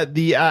the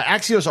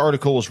Axios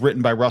article was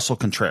written by Russell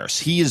Contreras.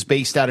 He is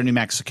based out of New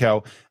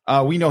Mexico.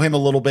 We know him a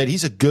little bit.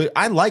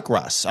 I like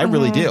Russ. I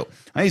really do.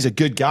 He's a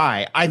good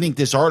guy. I think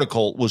this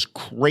article was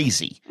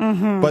crazy,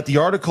 but the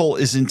article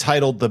is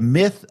entitled "The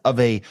Myth of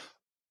a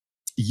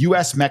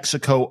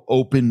U.S.-Mexico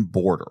Open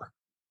Border."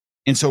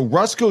 And so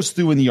Russ goes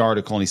through in the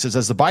article and he says,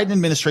 as the Biden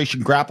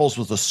administration grapples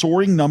with a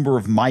soaring number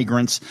of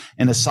migrants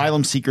and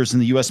asylum seekers in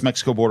the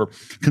U.S.-Mexico border,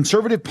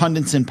 conservative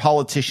pundits and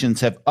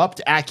politicians have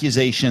upped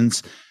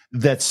accusations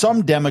that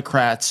some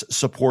Democrats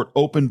support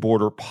open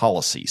border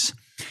policies.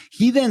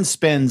 He then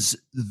spends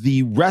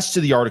the rest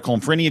of the article,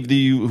 and for any of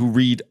you who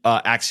read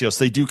Axios,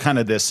 they do kind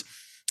of this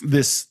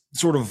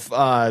sort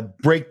of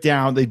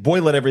breakdown. They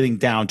boil everything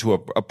down to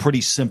a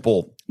pretty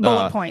simple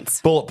bullet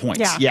points.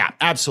 Yeah,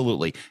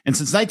 absolutely. And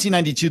since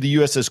 1992, the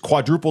U.S. has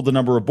quadrupled the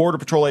number of Border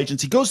Patrol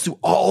agents. He goes through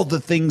all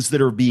the things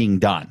that are being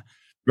done,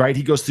 right?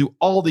 He goes through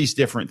all these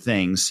different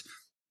things.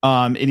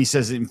 And he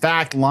says, in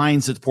fact,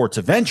 lines at ports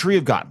of entry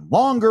have gotten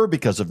longer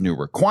because of new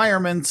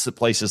requirements at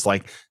places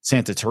like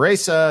Santa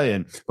Teresa.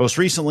 And most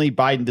recently,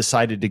 Biden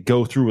decided to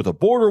go through with a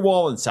border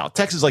wall in South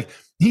Texas. Like,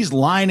 he's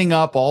lining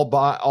up all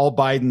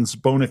Biden's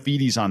bona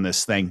fides on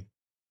this thing.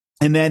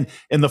 And then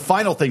in the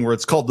final thing where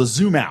it's called the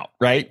zoom out,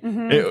 right?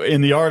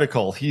 In the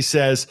article, he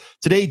says,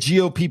 today,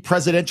 GOP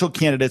presidential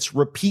candidates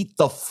repeat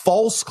the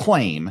false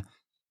claim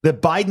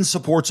that Biden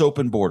supports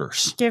open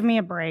borders. Give me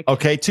a break.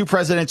 Okay. 2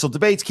 presidential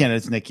debates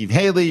candidates, Nikki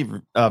Haley,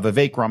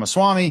 Vivek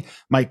Ramaswamy,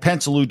 Mike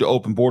Pence allude to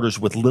open borders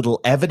with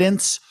little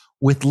evidence.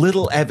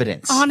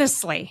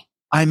 Honestly.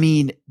 I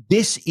mean,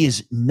 this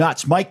is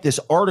nuts. Mike,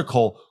 this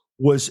article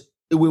was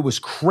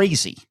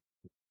crazy.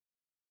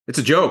 It's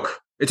a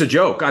joke.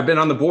 I've been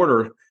on the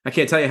border. I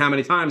can't tell you how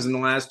many times in the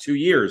last 2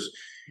 years.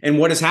 And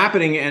what is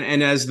happening,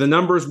 and as the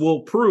numbers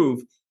will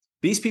prove,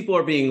 these people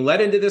are being led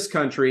into this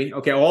country.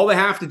 Okay, all they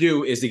have to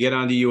do is to get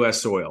onto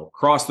U.S. soil,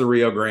 cross the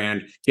Rio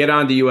Grande, get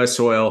onto U.S.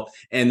 soil,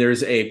 and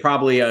there's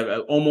probably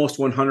a almost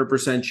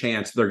 100%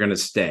 chance they're going to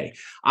stay.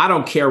 I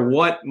don't care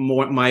what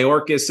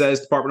Mayorkas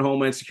says, Department of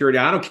Homeland Security.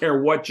 I don't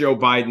care what Joe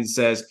Biden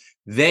says.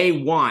 They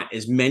want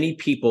as many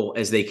people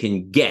as they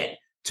can get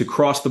to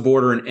cross the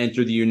border and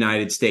enter the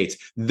United States.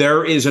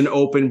 There is an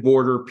open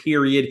border,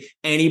 period.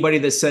 Anybody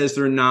that says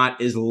they're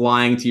not is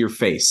lying to your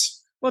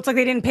face. Well, it's like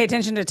they didn't pay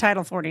attention to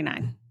Title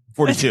 49.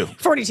 42.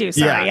 42,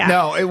 sorry. Yeah.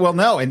 No.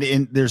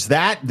 And there's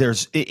that.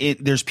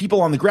 There's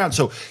people on the ground.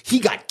 So he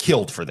got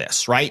killed for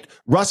this, right?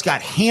 Russ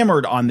got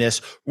hammered on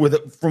this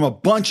from a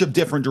bunch of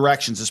different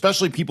directions,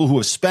 especially people who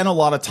have spent a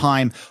lot of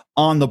time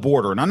on the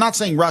border. And I'm not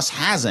saying Russ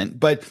hasn't,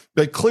 but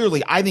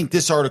clearly I think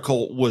this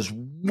article was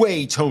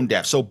way tone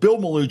deaf. So Bill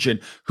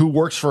Melugin, who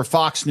works for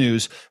Fox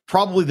News,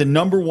 probably the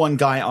number one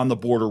guy on the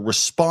border,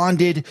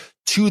 responded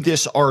to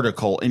this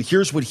article. And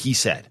here's what he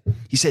said.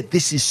 He said,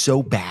 this is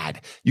so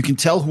bad. You can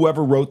tell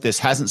whoever wrote this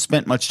hasn't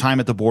spent much time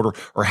at the border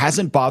or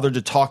hasn't bothered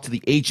to talk to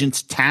the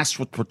agents tasked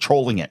with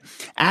patrolling it.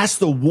 Ask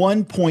the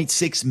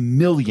 1.6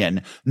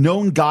 million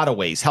known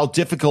gotaways how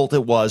difficult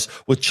it was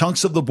with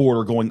chunks of the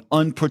border going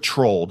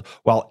unpatrolled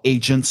while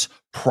agents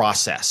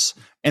process.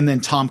 And then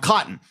Tom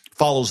Cotton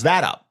follows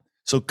that up.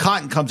 So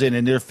Cotton comes in,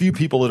 and there are a few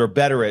people that are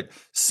better at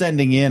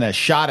sending in a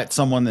shot at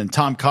someone than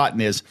Tom Cotton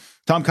is.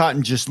 Tom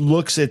Cotton just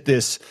looks at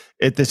this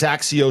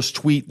Axios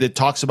tweet that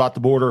talks about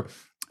the border,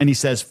 and he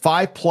says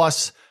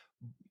 5+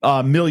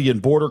 million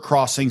border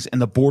crossings,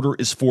 and the border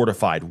is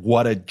fortified.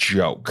 What a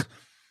joke.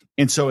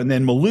 And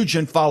then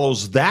Melugin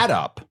follows that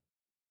up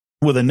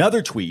with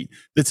another tweet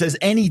that says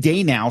any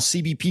day now,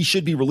 CBP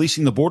should be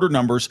releasing the border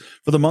numbers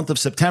for the month of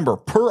September.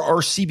 Per our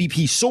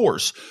CBP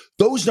source,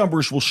 those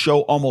numbers will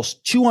show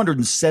almost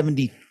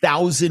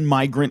 270,000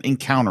 migrant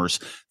encounters,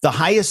 the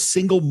highest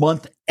single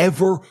month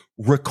ever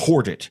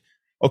recorded.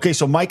 Okay,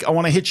 so Mike, I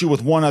want to hit you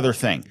with one other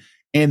thing,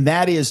 and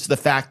that is the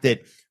fact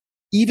that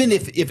even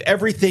if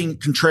everything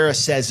Contreras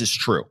says is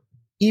true,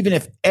 even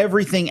if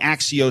everything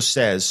Axios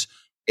says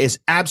is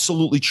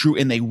absolutely true,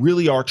 and they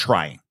really are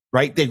trying,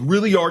 right? They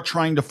really are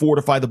trying to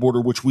fortify the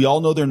border, which we all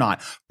know they're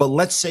not. But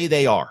let's say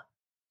they are.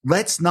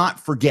 Let's not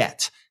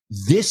forget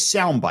this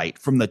soundbite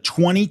from the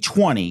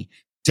 2020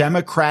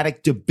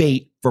 Democratic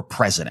debate for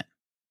president.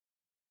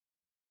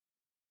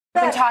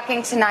 We've been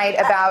talking tonight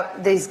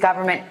about these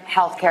government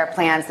health care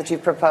plans that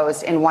you've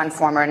proposed in one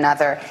form or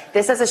another.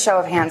 This is a show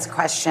of hands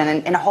question,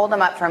 and hold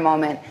them up for a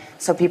moment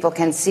so people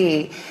can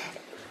see.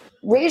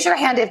 Raise your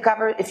hand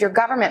if your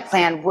government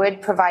plan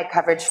would provide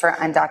coverage for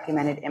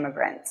undocumented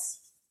immigrants.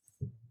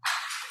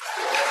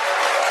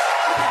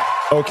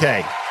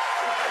 Okay,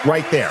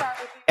 right there.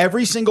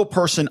 Every single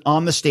person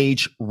on the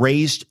stage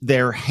raised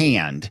their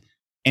hand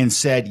and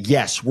said,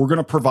 yes, we're going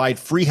to provide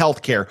free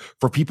health care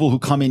for people who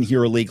come in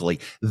here illegally.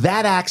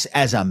 That acts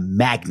as a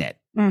magnet.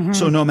 Mm-hmm.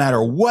 So no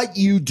matter what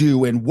you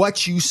do and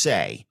what you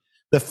say,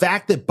 the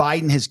fact that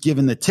Biden has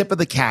given the tip of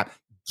the cap,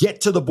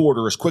 get to the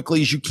border as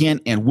quickly as you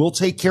can and we'll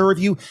take care of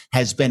you,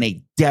 has been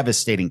a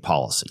devastating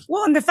policy.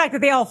 Well, and the fact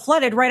that they all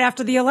flooded right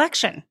after the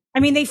election. I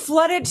mean, they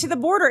flooded to the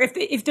border.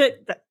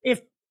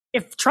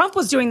 If Trump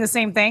was doing the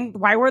same thing,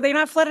 why were they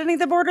not flooding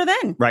the border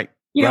then? Right.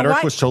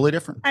 Rhetoric was totally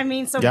different. I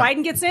mean,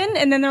 Biden gets in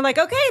and then they're like,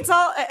 okay, it's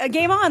all a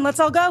game on. Let's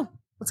all go.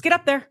 Let's get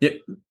up there. Yeah,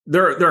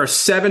 there are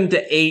 7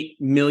 to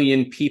 8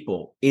 million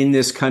people in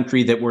this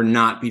country that were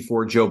not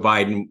before Joe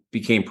Biden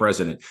became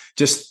president.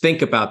 Just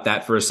think about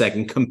that for a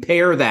second.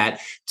 Compare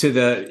that to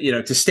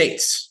to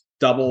states,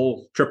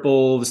 double,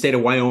 triple, the state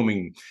of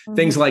Wyoming,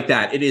 things like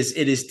that. It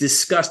is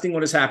disgusting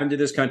what has happened to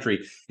this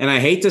country. And I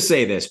hate to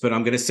say this, but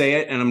I'm going to say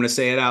it, and I'm going to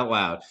say it out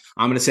loud.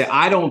 I'm going to say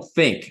I don't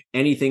think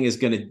anything is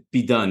going to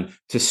be done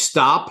to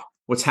stop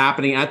what's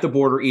happening at the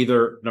border.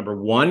 Either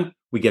number one,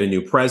 we get a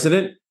new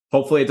president.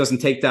 Hopefully it doesn't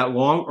take that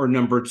long. Or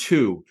number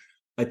two,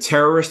 a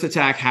terrorist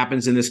attack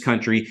happens in this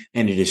country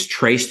and it is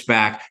traced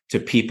back to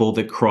people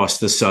that cross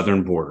the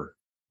southern border.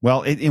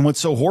 Well, and what's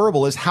so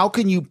horrible is how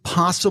can you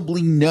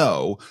possibly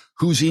know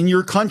who's in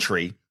your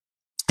country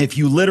if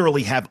you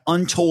literally have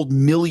untold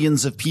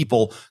millions of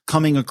people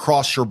coming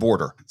across your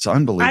border? It's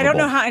unbelievable. I don't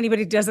know how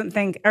anybody doesn't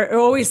think or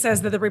always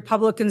says that the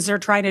Republicans are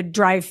trying to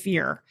drive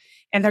fear.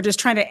 And they're just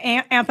trying to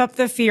amp up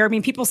the fear. I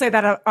mean, people say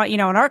that, in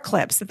our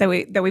clips that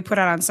we put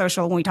out on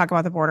social when we talk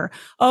about the border.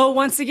 Oh,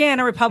 once again,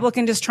 a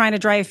Republican just trying to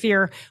drive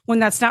fear when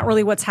that's not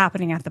really what's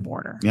happening at the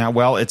border. Yeah,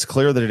 well, it's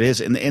clear that it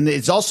is. And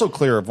it's also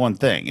clear of one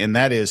thing, and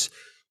that is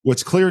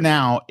what's clear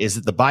now is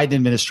that the Biden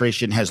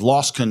administration has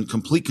lost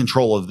complete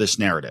control of this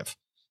narrative.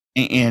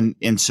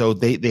 And so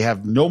they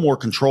have no more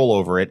control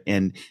over it.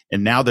 And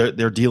now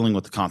they're dealing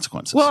with the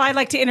consequences. Well, I'd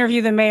like to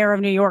interview the mayor of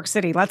New York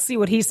City. Let's see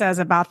what he says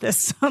about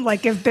this.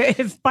 Like if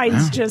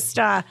Biden's just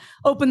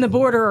opened the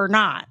border or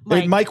not.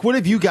 Like, Mike, what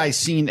have you guys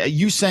seen?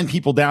 You send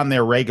people down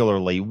there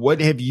regularly. What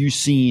have you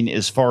seen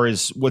as far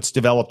as what's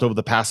developed over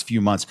the past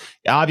few months?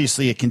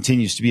 Obviously, it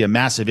continues to be a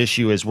massive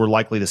issue as we're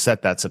likely to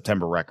set that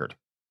September record.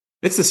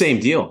 It's the same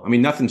deal. I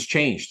mean, nothing's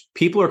changed.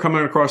 People are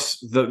coming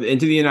across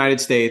into the United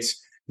States.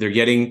 They're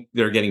getting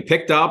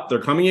picked up. They're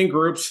coming in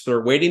groups.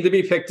 They're waiting to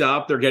be picked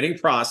up. They're getting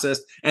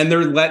processed and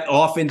they're let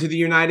off into the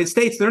United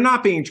States. They're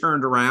not being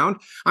turned around.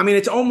 I mean,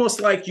 it's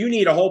almost like you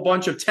need a whole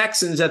bunch of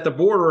Texans at the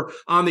border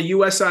on the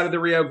U.S. side of the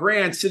Rio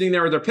Grande sitting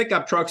there with their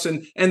pickup trucks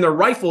and their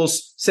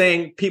rifles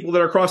saying, people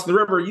that are crossing the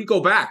river, you go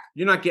back.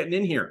 You're not getting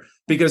in here.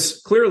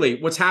 Because clearly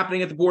what's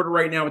happening at the border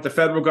right now with the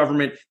federal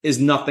government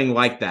is nothing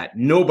like that.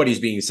 Nobody's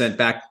being sent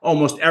back.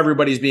 Almost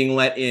everybody's being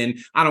let in.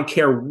 I don't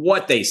care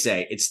what they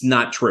say. It's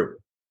not true.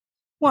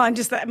 Well, and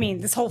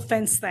this whole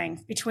fence thing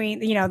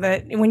between,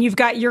 when you've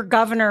got your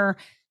governor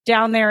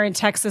down there in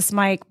Texas,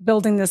 Mike,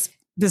 building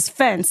this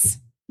fence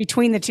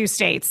between the two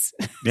states.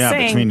 Yeah,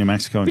 saying, between New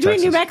Mexico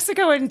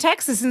and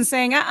Texas. And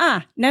saying,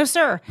 no,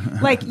 sir.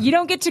 Like, you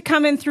don't get to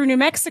come in through New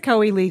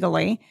Mexico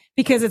illegally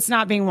because it's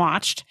not being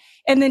watched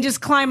and then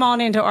just climb on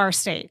into our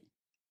state.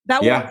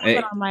 That won't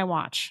happen on my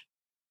watch.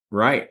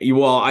 Right.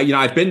 Well,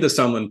 I've been to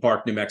Sunland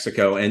Park, New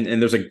Mexico, and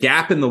there's a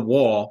gap in the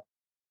wall.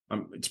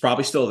 It's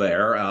probably still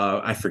there.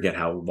 I forget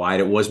how wide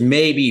it was,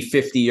 maybe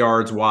 50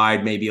 yards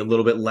wide, maybe a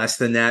little bit less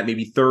than that,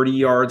 maybe 30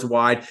 yards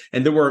wide.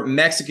 And there were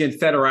Mexican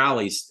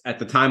federales at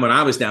the time when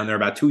I was down there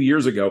about 2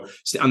 years ago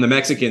on the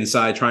Mexican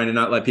side, trying to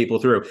not let people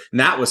through. And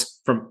that was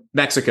from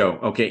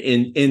Mexico,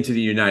 into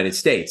the United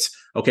States.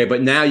 Okay,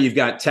 but now you've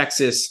got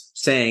Texas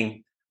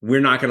saying, we're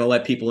not going to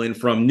let people in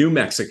from New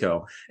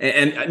Mexico.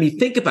 And I mean,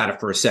 think about it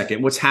for a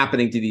second. What's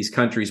happening to these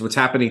countries? What's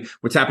happening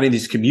to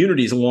these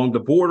communities along the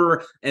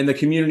border and the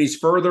communities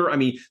further? I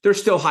mean, there's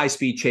still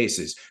high-speed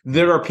chases.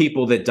 There are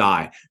people that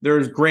die.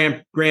 There's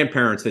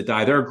grandparents that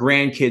die. There are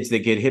grandkids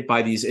that get hit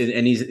by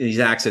these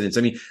accidents.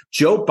 I mean,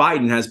 Joe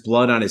Biden has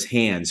blood on his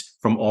hands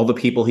from all the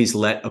people he's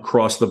let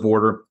across the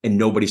border, and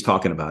nobody's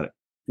talking about it.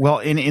 Well,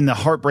 in the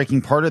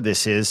heartbreaking part of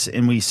this is,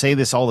 and we say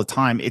this all the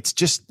time,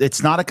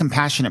 it's not a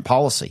compassionate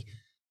policy.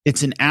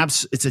 It's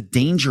a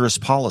dangerous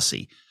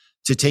policy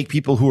to take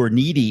people who are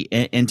needy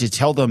and to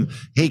tell them,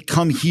 hey,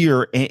 come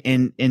here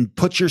and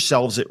put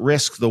yourselves at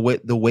risk the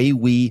way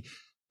we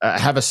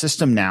have a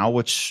system now,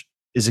 which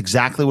is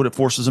exactly what it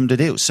forces them to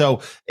do.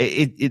 So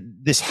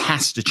this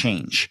has to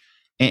change,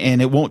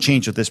 and it won't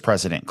change with this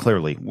president.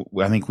 Clearly,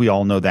 I think we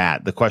all know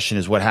that. The question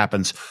is what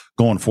happens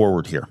going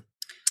forward here.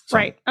 So.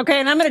 Right. Okay.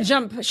 And I'm going to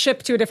jump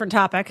ship to a different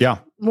topic. Yeah.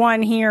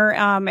 One here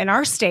in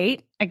our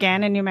state,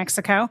 again, in New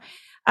Mexico.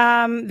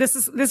 This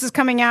is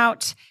coming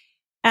out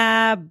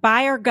by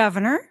our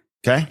governor.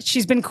 Okay.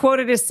 She's been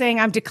quoted as saying,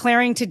 I'm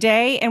declaring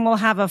today and we'll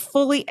have a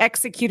fully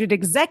executed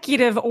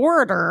executive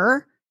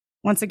order.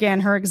 Once again,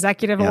 her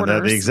executive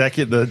orders.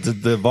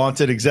 The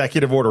vaunted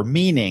executive order,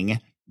 meaning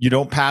you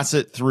don't pass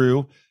it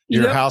through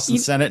Your House and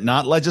Senate,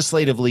 not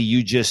legislatively.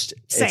 You just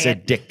it's a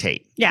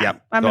dictate. Yeah,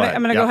 yep. I'm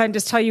gonna go ahead and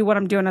just tell you what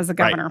I'm doing as a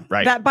governor.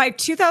 Right. That by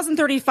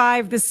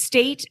 2035, the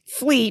state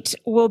fleet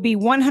will be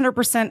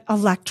 100%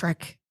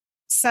 electric.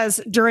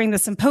 Says during the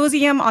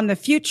symposium on the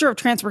future of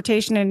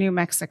transportation in New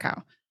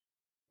Mexico.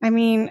 I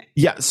mean,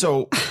 yeah.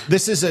 So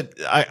this is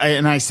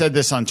I said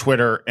this on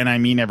Twitter, and I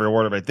mean every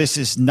word of it. This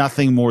is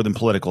nothing more than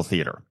political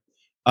theater.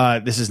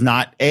 This is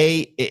not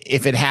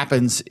if it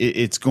happens,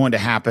 it's going to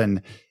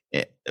happen.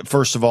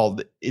 First of all,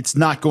 it's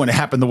not going to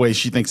happen the way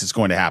she thinks it's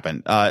going to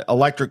happen.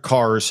 Electric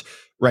cars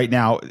right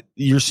now,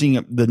 you're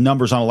seeing the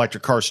numbers on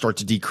electric cars start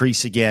to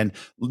decrease again.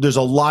 There's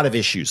a lot of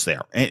issues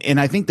there. And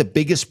I think the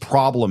biggest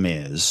problem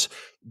is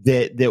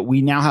that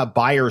we now have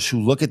buyers who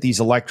look at these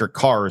electric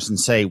cars and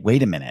say,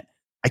 wait a minute,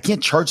 I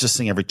can't charge this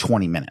thing every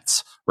 20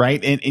 minutes,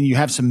 right? And you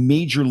have some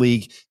major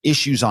league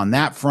issues on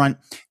that front.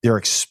 They're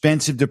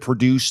expensive to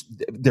produce.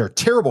 They're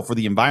terrible for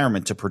the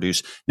environment to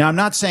produce. Now, I'm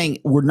not saying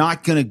we're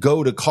not going to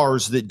go to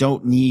cars that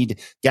don't need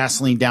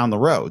gasoline down the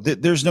road.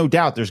 There's no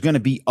doubt there's going to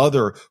be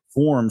other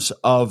forms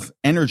of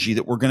energy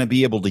that we're going to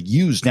be able to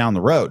use down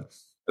the road.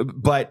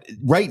 But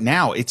right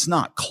now, it's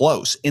not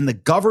close. And the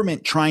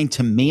government trying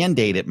to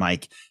mandate it,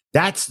 Mike,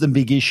 that's the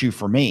big issue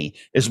for me,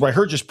 is by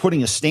her just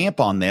putting a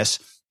stamp on this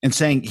and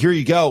saying, here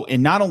you go.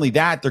 And not only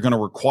that, they're going to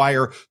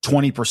require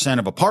 20%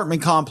 of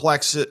apartment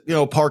complex,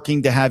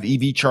 parking to have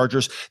EV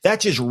chargers.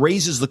 That just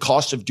raises the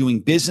cost of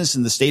doing business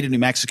in the state of New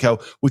Mexico,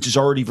 which is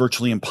already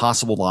virtually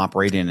impossible to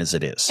operate in as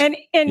it is. And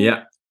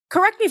yeah.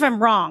 Correct me if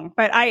I'm wrong,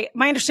 but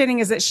my understanding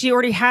is that she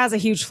already has a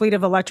huge fleet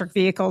of electric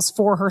vehicles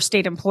for her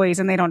state employees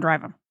and they don't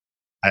drive them.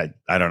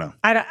 I don't know.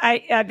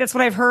 That's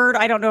what I've heard.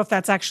 I don't know if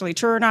that's actually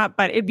true or not,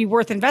 but it'd be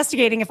worth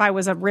investigating. If I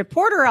was a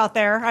reporter out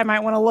there, I might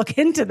want to look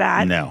into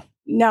that.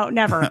 No,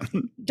 never.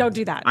 Don't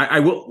do that.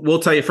 I will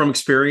tell you from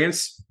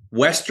experience,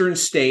 Western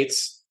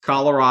states,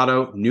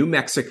 Colorado, New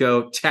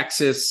Mexico,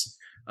 Texas,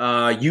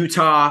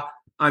 Utah,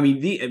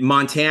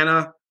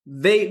 Montana,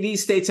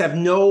 these states have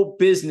no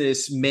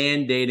business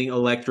mandating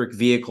electric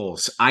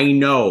vehicles. I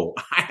know.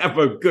 I have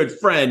a good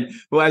friend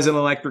who has an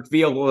electric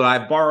vehicle that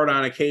I've borrowed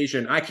on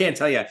occasion. I can't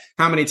tell you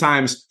how many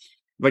times,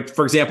 like,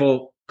 for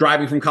example,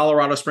 driving from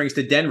Colorado Springs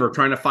to Denver,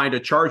 trying to find a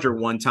charger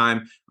one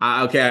time.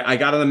 I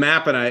got on the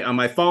map and on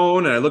my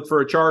phone and I looked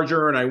for a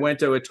charger and I went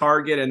to a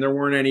Target and there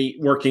weren't any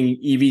working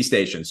EV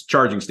stations,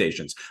 charging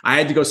stations. I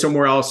had to go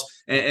somewhere else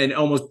and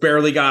almost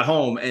barely got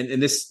home.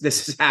 And this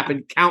has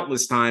happened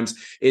countless times.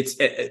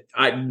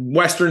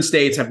 Western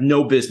states have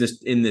no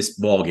business in this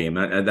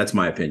ballgame. That's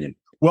my opinion.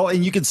 Well,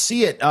 and you can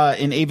see it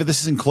in Ava.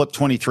 This is in clip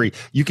 23.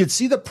 You can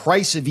see the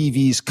price of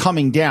EVs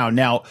coming down.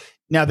 Now,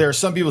 there are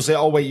some people say,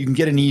 oh, wait, you can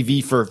get an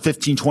EV for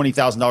 $15,000,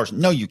 $20,000.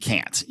 No, you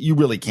can't. You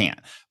really can't.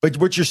 But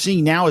what you're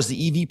seeing now is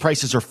the EV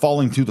prices are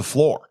falling through the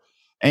floor.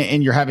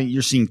 And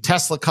you're seeing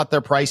Tesla cut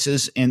their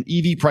prices, and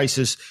EV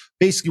prices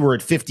basically were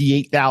at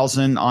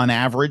 58,000 on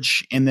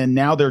average. And then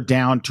now they're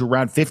down to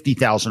around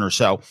 50,000 or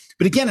so.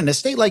 But again, in a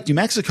state like New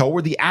Mexico,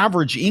 where the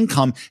average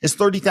income is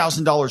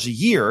 $30,000 a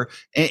year,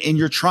 and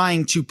you're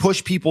trying to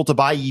push people to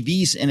buy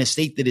EVs in a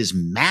state that is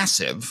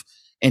massive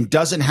and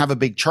doesn't have a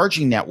big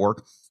charging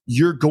network,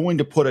 you're going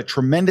to put a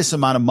tremendous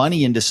amount of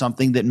money into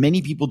something that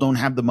many people don't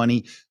have the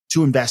money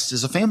to invest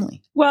as a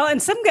family. Well,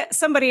 and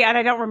somebody, and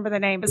I don't remember the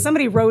name, but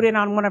somebody wrote in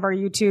on one of our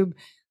YouTube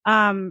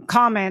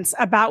comments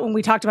about when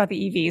we talked about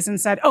the EVs and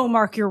said, "Oh,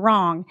 Mark, you're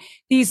wrong.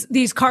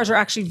 These cars are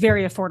actually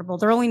very affordable.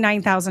 They're only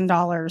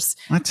 $9,000.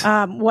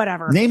 What?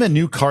 Whatever. Name a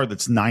new car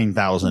that's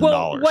 $9,000.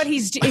 Well, what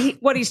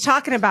he's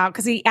talking about,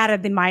 because he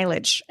added the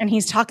mileage, and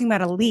he's talking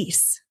about a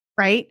lease,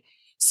 right?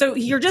 So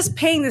you're just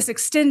paying this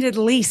extended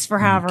lease for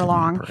however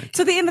long.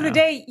 So at the end of the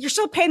day, you're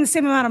still paying the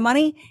same amount of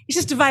money. It's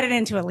just divided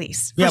into a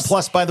lease. Yeah.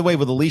 Plus, by the way,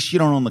 with a lease, you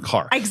don't own the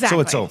car. Exactly. So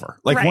it's over.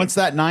 Once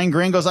that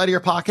 $9,000 goes out of your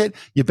pocket,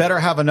 you better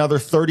have another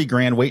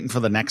 $30,000 waiting for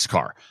the next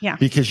car. Yeah.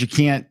 Because you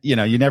can't, you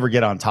never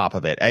get on top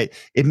of it.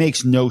 It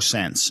makes no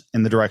sense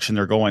in the direction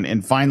they're going.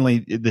 And finally,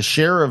 the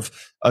share of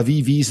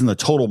EVs in the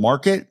total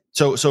market.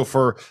 So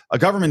for a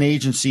government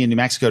agency in New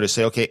Mexico to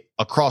say, okay,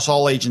 across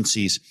all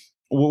agencies,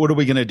 what are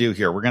we going to do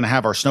here? We're going to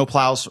have our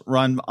snowplows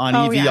run on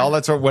EV, all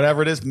that sort of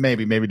whatever it is.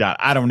 Maybe not.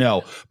 I don't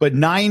know. But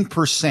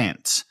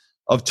 9%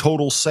 of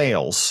total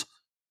sales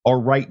are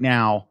right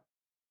now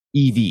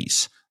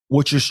EVs.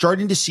 What you're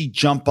starting to see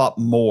jump up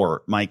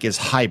more, Mike, is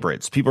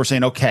hybrids. People are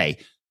saying, okay,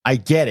 I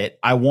get it.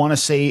 I want to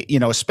say,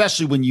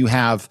 especially when you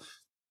have,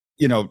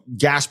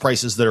 gas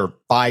prices that are $5,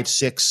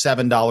 $6,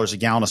 $7 a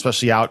gallon,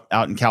 especially out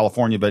in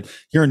California. But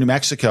here in New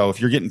Mexico,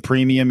 if you're getting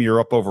premium, you're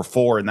up over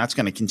 $4, and that's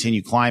going to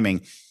continue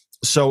climbing.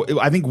 So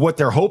I think what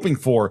they're hoping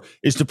for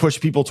is to push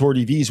people toward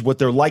EVs. What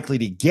they're likely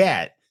to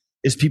get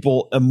is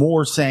people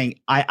more saying,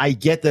 I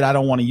get that I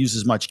don't want to use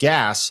as much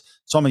gas,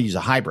 so I'm going to use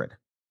a hybrid.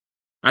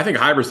 I think a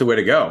hybrid's the way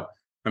to go.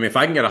 If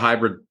I can get a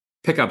hybrid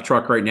pickup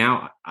truck right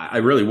now, I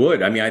really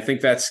would. I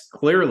think that's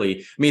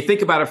clearly,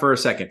 think about it for a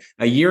second.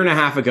 A year and a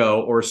half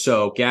ago or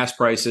so, gas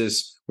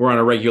prices were on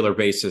a regular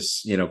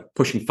basis,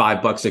 pushing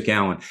 $5 a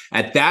gallon.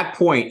 At that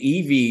point,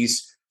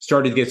 EVs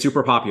started to get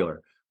super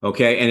popular.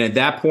 Okay. And at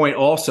that point,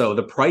 also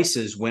the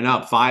prices went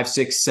up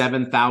 $5,000,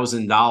 $6,000,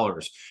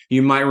 $7,000.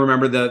 You might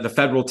remember the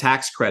federal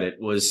tax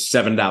credit was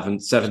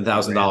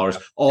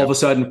 $7,000. All of a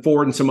sudden,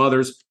 Ford and some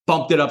others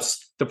bumped it up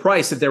the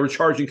price that they were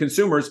charging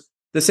consumers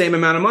the same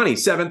amount of money,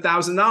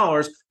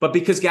 $7,000. But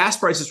because gas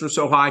prices were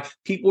so high,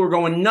 people were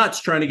going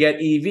nuts trying to get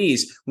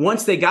EVs.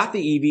 Once they got the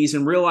EVs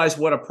and realized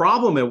what a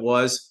problem it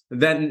was,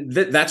 then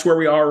that's where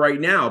we are right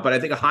now. But I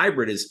think a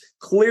hybrid is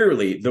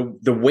clearly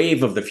the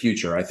wave of the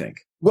future, I think.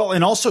 Well,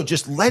 and also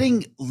just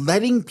letting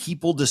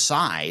people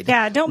decide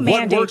don't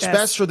what works this.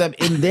 best for them,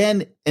 and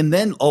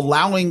then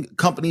allowing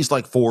companies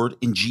like Ford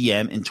and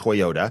GM and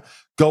Toyota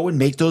go and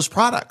make those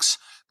products.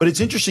 But it's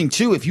interesting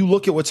too, if you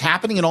look at what's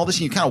happening and all this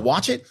and you kind of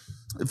watch it,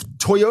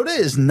 Toyota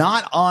is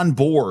not on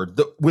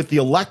board with the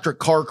electric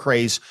car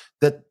craze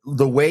that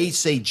the way,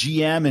 say,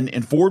 GM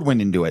and Ford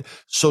went into it.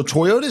 So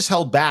Toyota's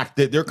held back.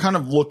 That they're kind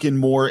of looking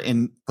more,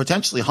 and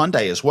potentially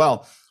Hyundai as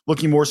well,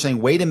 looking more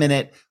saying, wait a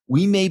minute,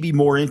 we may be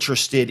more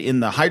interested in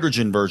the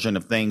hydrogen version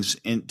of things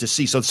to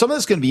see. So some of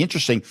this is going to be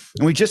interesting,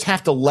 and we just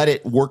have to let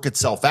it work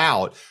itself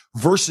out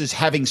versus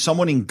having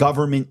someone in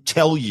government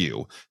tell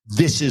you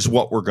this is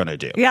what we're going to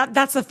do. Yeah,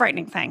 that's the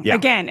frightening thing. Yeah.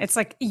 Again, it's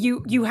like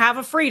you have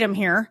a freedom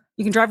here.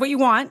 You can drive what you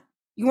want.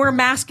 You can wear a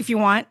mask if you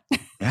want.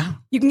 Yeah.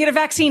 You can get a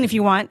vaccine if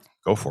you want.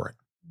 Go for it.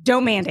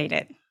 Don't mandate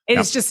it. It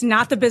is just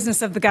not the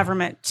business of the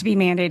government to be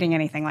mandating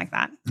anything like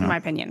that, in my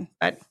opinion.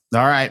 But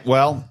all right.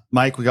 Well,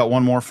 Mike, we got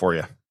one more for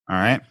you. All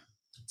right.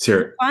 Let's hear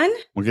it. Fun?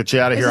 We'll get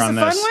you out of here on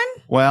this. Fun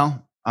one?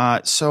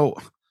 Well, so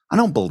I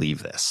don't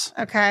believe this.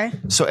 Okay.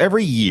 So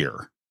every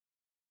year,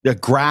 the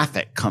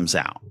graphic comes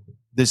out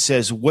that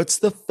says, what's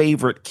the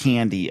favorite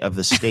candy of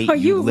the state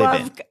you live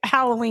in? You love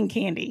Halloween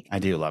candy. I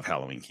do love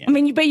Halloween candy. I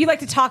mean, but you like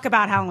to talk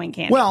about Halloween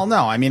candy. Well,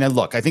 no. I mean,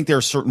 look, I think there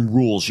are certain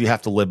rules you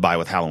have to live by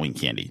with Halloween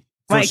candy.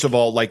 First of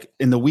all, like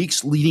in the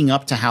weeks leading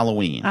up to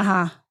Halloween,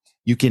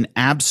 you can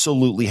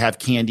absolutely have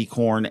candy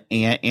corn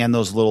and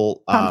those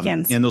little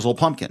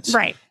pumpkins.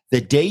 Right. The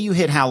day you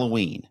hit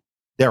Halloween,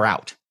 they're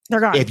out. They're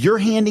gone. If you're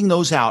handing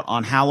those out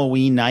on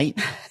Halloween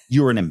night,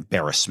 you're an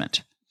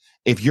embarrassment.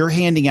 If you're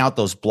handing out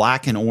those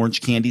black and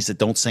orange candies that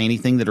don't say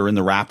anything that are in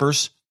the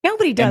wrappers,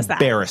 nobody does that.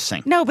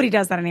 Embarrassing. Nobody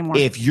does that anymore.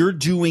 If you're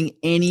doing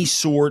any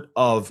sort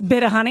of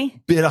bit of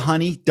honey,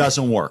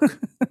 doesn't work.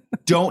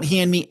 Don't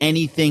hand me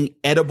anything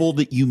edible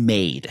that you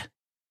made.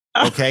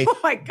 Okay. Oh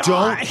my God.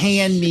 Don't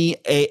hand me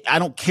I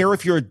don't care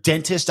if you're a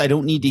dentist. I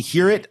don't need to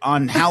hear it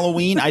on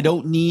Halloween. I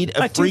don't need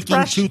a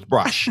freaking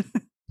toothbrush.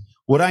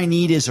 What I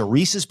need is a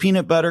Reese's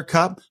peanut butter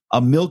cup,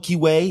 a Milky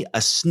Way,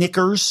 a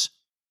Snickers,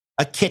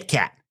 a Kit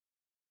Kat.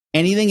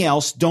 Anything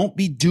else, don't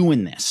be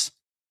doing this.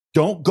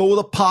 Don't go with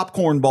a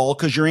popcorn ball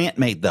because your aunt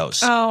made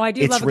those. Oh, I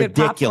do love a good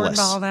popcorn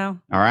ball, though.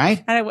 All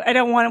right? I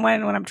don't want it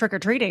when I'm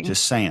trick-or-treating.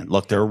 Just saying.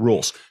 Look, there are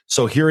rules.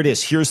 So here it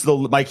is. Here's the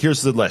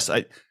list.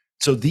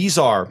 So these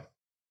are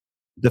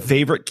the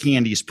favorite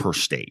candies per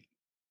state.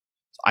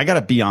 I got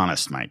to be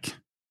honest, Mike.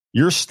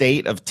 Your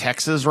state of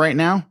Texas right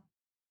now,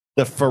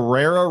 the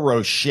Ferrero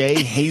Rocher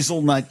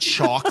hazelnut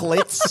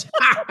chocolates.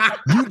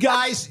 You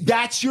guys,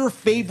 that's your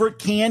favorite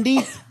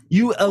candy?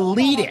 You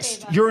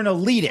elitist. You're an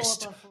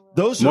elitist.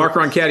 Those Mark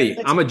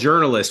Ronchetti, I'm a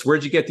journalist.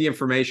 Where'd you get the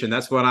information?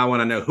 That's what I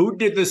want to know. Who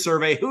did the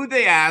survey? Who'd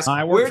they ask?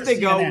 Where'd they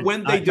go?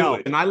 When they do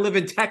it? And I live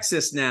in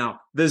Texas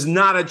now. There's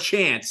not a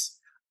chance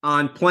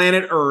on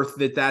planet Earth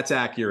that's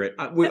accurate.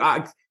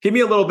 Give me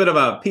a little bit of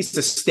a piece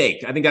of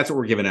steak. I think that's what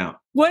we're giving out.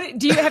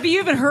 Have you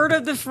even heard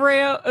of the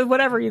Ferrero,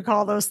 whatever you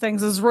call those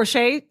things, those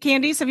Rocher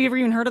candies? Have you ever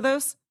even heard of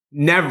those?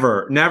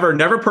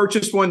 Never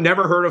purchased one.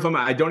 Never heard of them.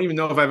 I don't even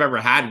know if I've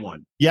ever had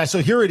one. Yeah. So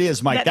here it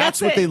is, Mike.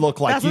 That's what they look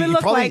like. That's what they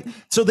look like.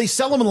 So they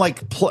sell them in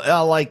like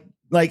I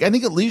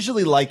think it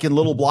usually like in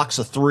little blocks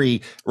of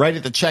 3 right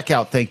at the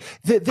checkout thing.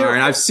 All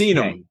right, I've seen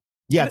them.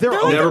 Yeah, they're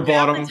like never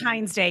bought them.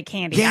 Valentine's Day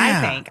candy.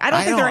 I think. I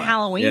don't think they're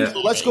Halloween. Yeah.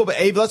 So let's go.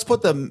 Abe, let's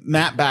put the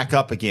map back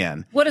up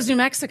again. What is New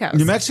Mexico?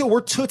 New Mexico,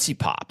 we're Tootsie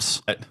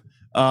Pops.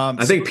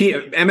 I think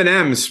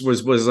M&M's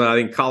was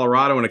in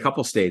Colorado and a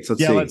couple states.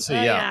 Let's see. Let's see.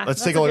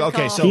 Let's take a look.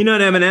 Okay, so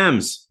peanut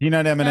M&Ms.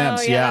 Peanut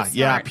M&Ms.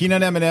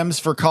 Peanut M&Ms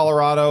for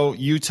Colorado,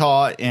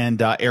 Utah,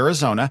 and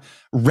Arizona.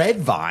 Red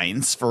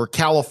Vines for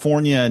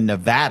California and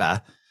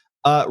Nevada.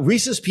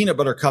 Reese's Peanut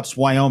Butter Cups,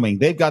 Wyoming.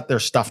 They've got their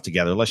stuff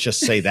together. Let's just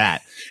say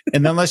that.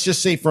 And then let's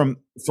just say from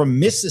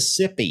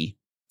Mississippi.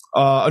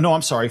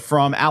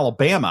 From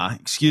Alabama,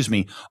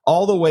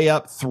 all the way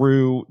up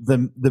through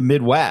the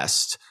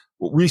Midwest.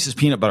 Reese's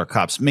Peanut Butter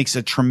Cups makes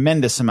a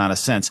tremendous amount of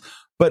sense.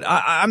 But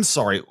I'm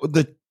sorry,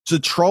 the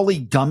trolley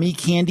gummy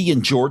candy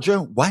in Georgia,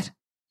 what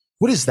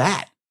is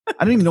that?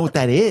 I don't even know what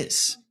that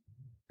is.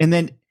 And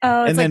then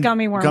like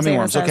gummy worms. Gummy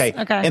worms, okay.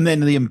 And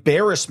then the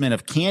embarrassment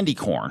of candy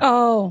corn.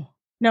 Oh,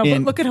 no,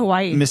 but look at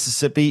Hawaii.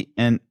 Mississippi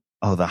and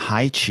the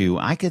high chew.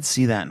 I could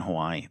see that in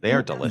Hawaii. They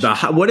are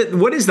delicious. What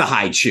is the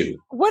high chew?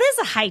 What is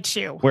a high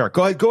chew? Where?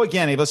 Go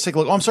again, Ava. Let's take a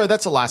look. Oh, I'm sorry,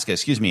 that's Alaska.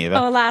 Excuse me, Ava.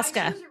 Oh,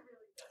 Alaska.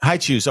 High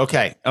chews,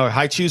 okay.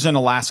 High chews in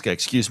Alaska,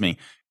 excuse me.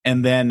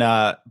 And then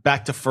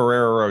back to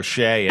Ferrero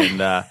Rocher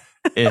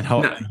in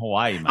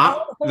Hawaii.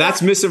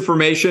 That's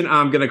misinformation.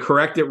 I'm going to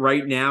correct it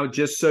right now,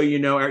 just so you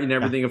know. And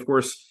everything, of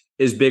course,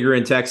 is bigger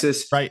in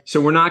Texas. Right.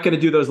 So we're not going to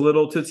do those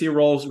little Tootsie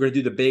Rolls. We're going to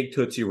do the big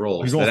Tootsie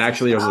Rolls that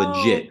actually are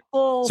legit.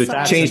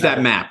 So change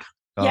that map.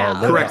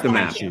 Correct the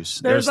map. There's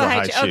the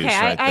high shoes.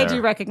 Okay, I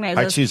do recognize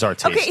those. High shoes are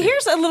tasty. Okay,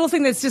 here's a little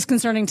thing that's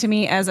disconcerting to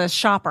me as a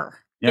shopper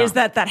is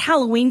that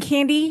Halloween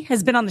candy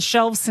has been on the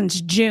shelves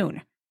since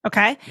June.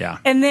 Okay. Yeah.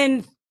 And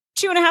then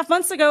 2.5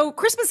 months ago,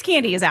 Christmas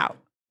candy is out.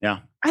 Yeah.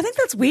 I think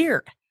that's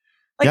weird.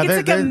 Like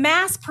it's like a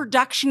mass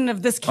production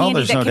of this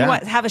candy that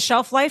can have a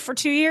shelf life for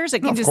 2 years.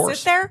 It can just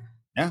sit there.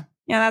 Yeah.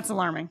 Yeah, that's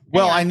alarming.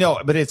 Well, I know,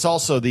 but it's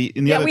also we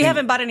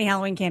haven't bought any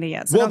Halloween candy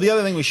yet. So the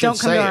other thing we should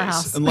say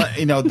is,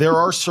 there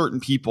are certain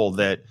people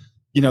that,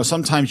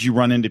 sometimes you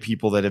run into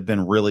people that have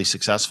been really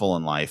successful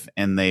in life,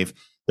 and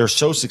they're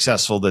so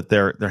successful that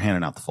they're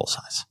handing out the full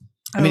size.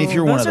 I mean, if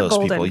you're one of those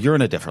people, you're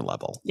in a different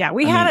level. Yeah,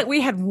 we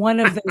had one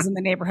of those in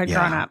the neighborhood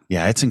growing up.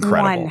 Yeah, it's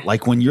incredible.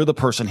 Like when you're the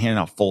person handing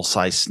out full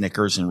size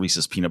Snickers and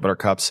Reese's peanut butter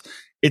cups,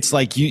 it's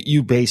like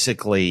you're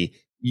basically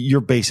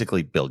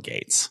Bill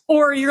Gates,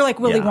 or you're like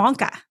Willy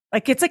Wonka.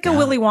 Like it's like a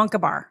Willy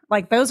Wonka bar.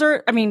 Like those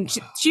are. I mean,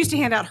 she used to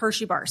hand out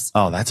Hershey bars.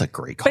 Oh, that's a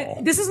great call.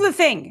 But this is the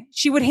thing: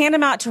 she would hand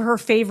them out to her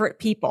favorite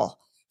people.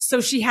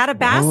 So she had a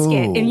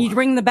basket, and you'd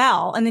ring the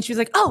bell, and then she was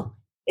like, "Oh,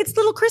 it's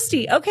little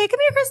Christy. Okay, come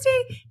here,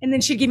 Christy." And then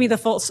she'd give me the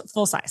full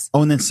size.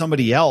 Oh, and then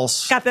somebody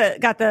else got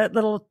the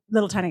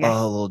little tiny guy.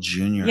 Oh, little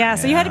junior. Yeah,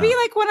 so you had to be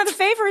like one of the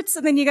favorites,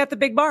 and then you got the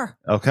big bar.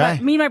 Okay.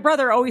 But me and my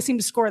brother always seem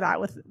to score that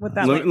with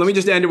that. Let me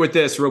just end it with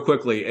this real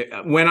quickly.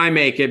 When I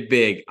make it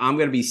big, I'm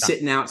going to be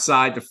sitting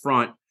outside the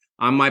front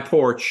on my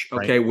porch,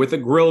 with a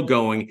grill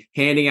going,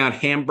 handing out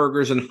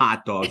hamburgers and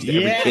hot dogs to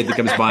every kid that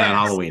comes by on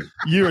Halloween.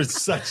 You're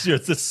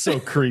just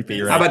so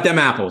creepy, right? How about them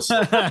apples?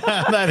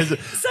 That is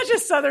such a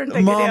Southern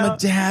thing. Mom and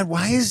Dad,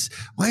 why is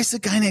the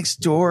guy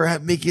next door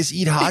making us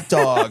eat hot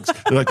dogs?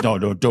 They're like, no,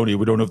 don't eat.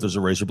 We don't know if there's a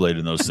razor blade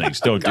in those things.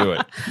 Don't do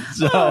it.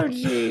 So,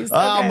 jeez.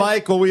 Okay.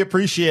 Mike, well, we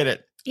appreciate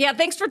it. Yeah,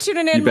 thanks for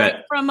tuning in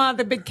from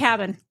the big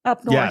cabin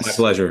up north. Yes. My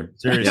pleasure.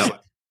 Seriously.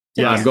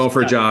 Yeah, I'm going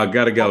for a jog.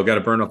 Got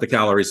to burn off the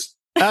calories.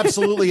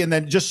 Absolutely. And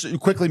then just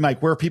quickly,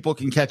 Mike, where people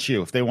can catch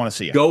you if they want to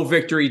see you.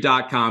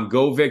 GoVictory.com.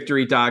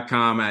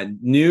 GoVictory.com at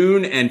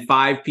noon and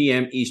 5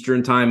 p.m.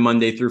 Eastern time,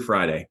 Monday through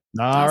Friday.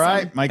 All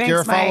right. Mike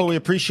Garofalo, we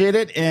appreciate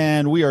it.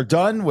 And we are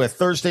done with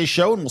Thursday's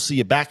show, and we'll see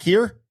you back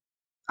here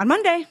on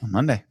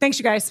Monday. Thanks,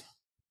 you guys.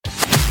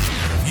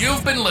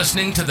 You've been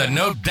listening to the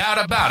No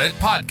Doubt About It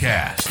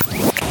podcast.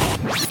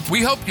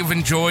 We hope you've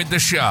enjoyed the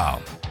show.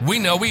 We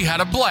know we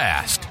had a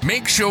blast.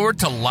 Make sure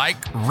to like,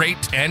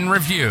 rate, and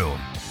review.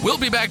 We'll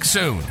be back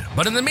soon,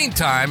 but in the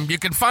meantime, you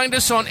can find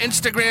us on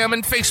Instagram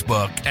and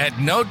Facebook at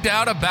No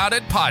Doubt About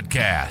It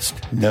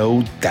Podcast.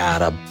 No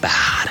doubt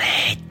about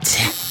it.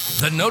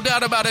 The No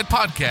Doubt About It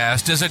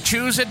Podcast is a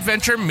Choose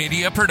Adventure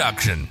Media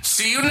production.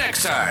 See you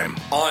next time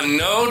on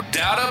No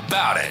Doubt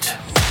About It.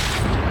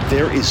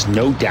 There is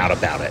no doubt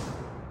about it.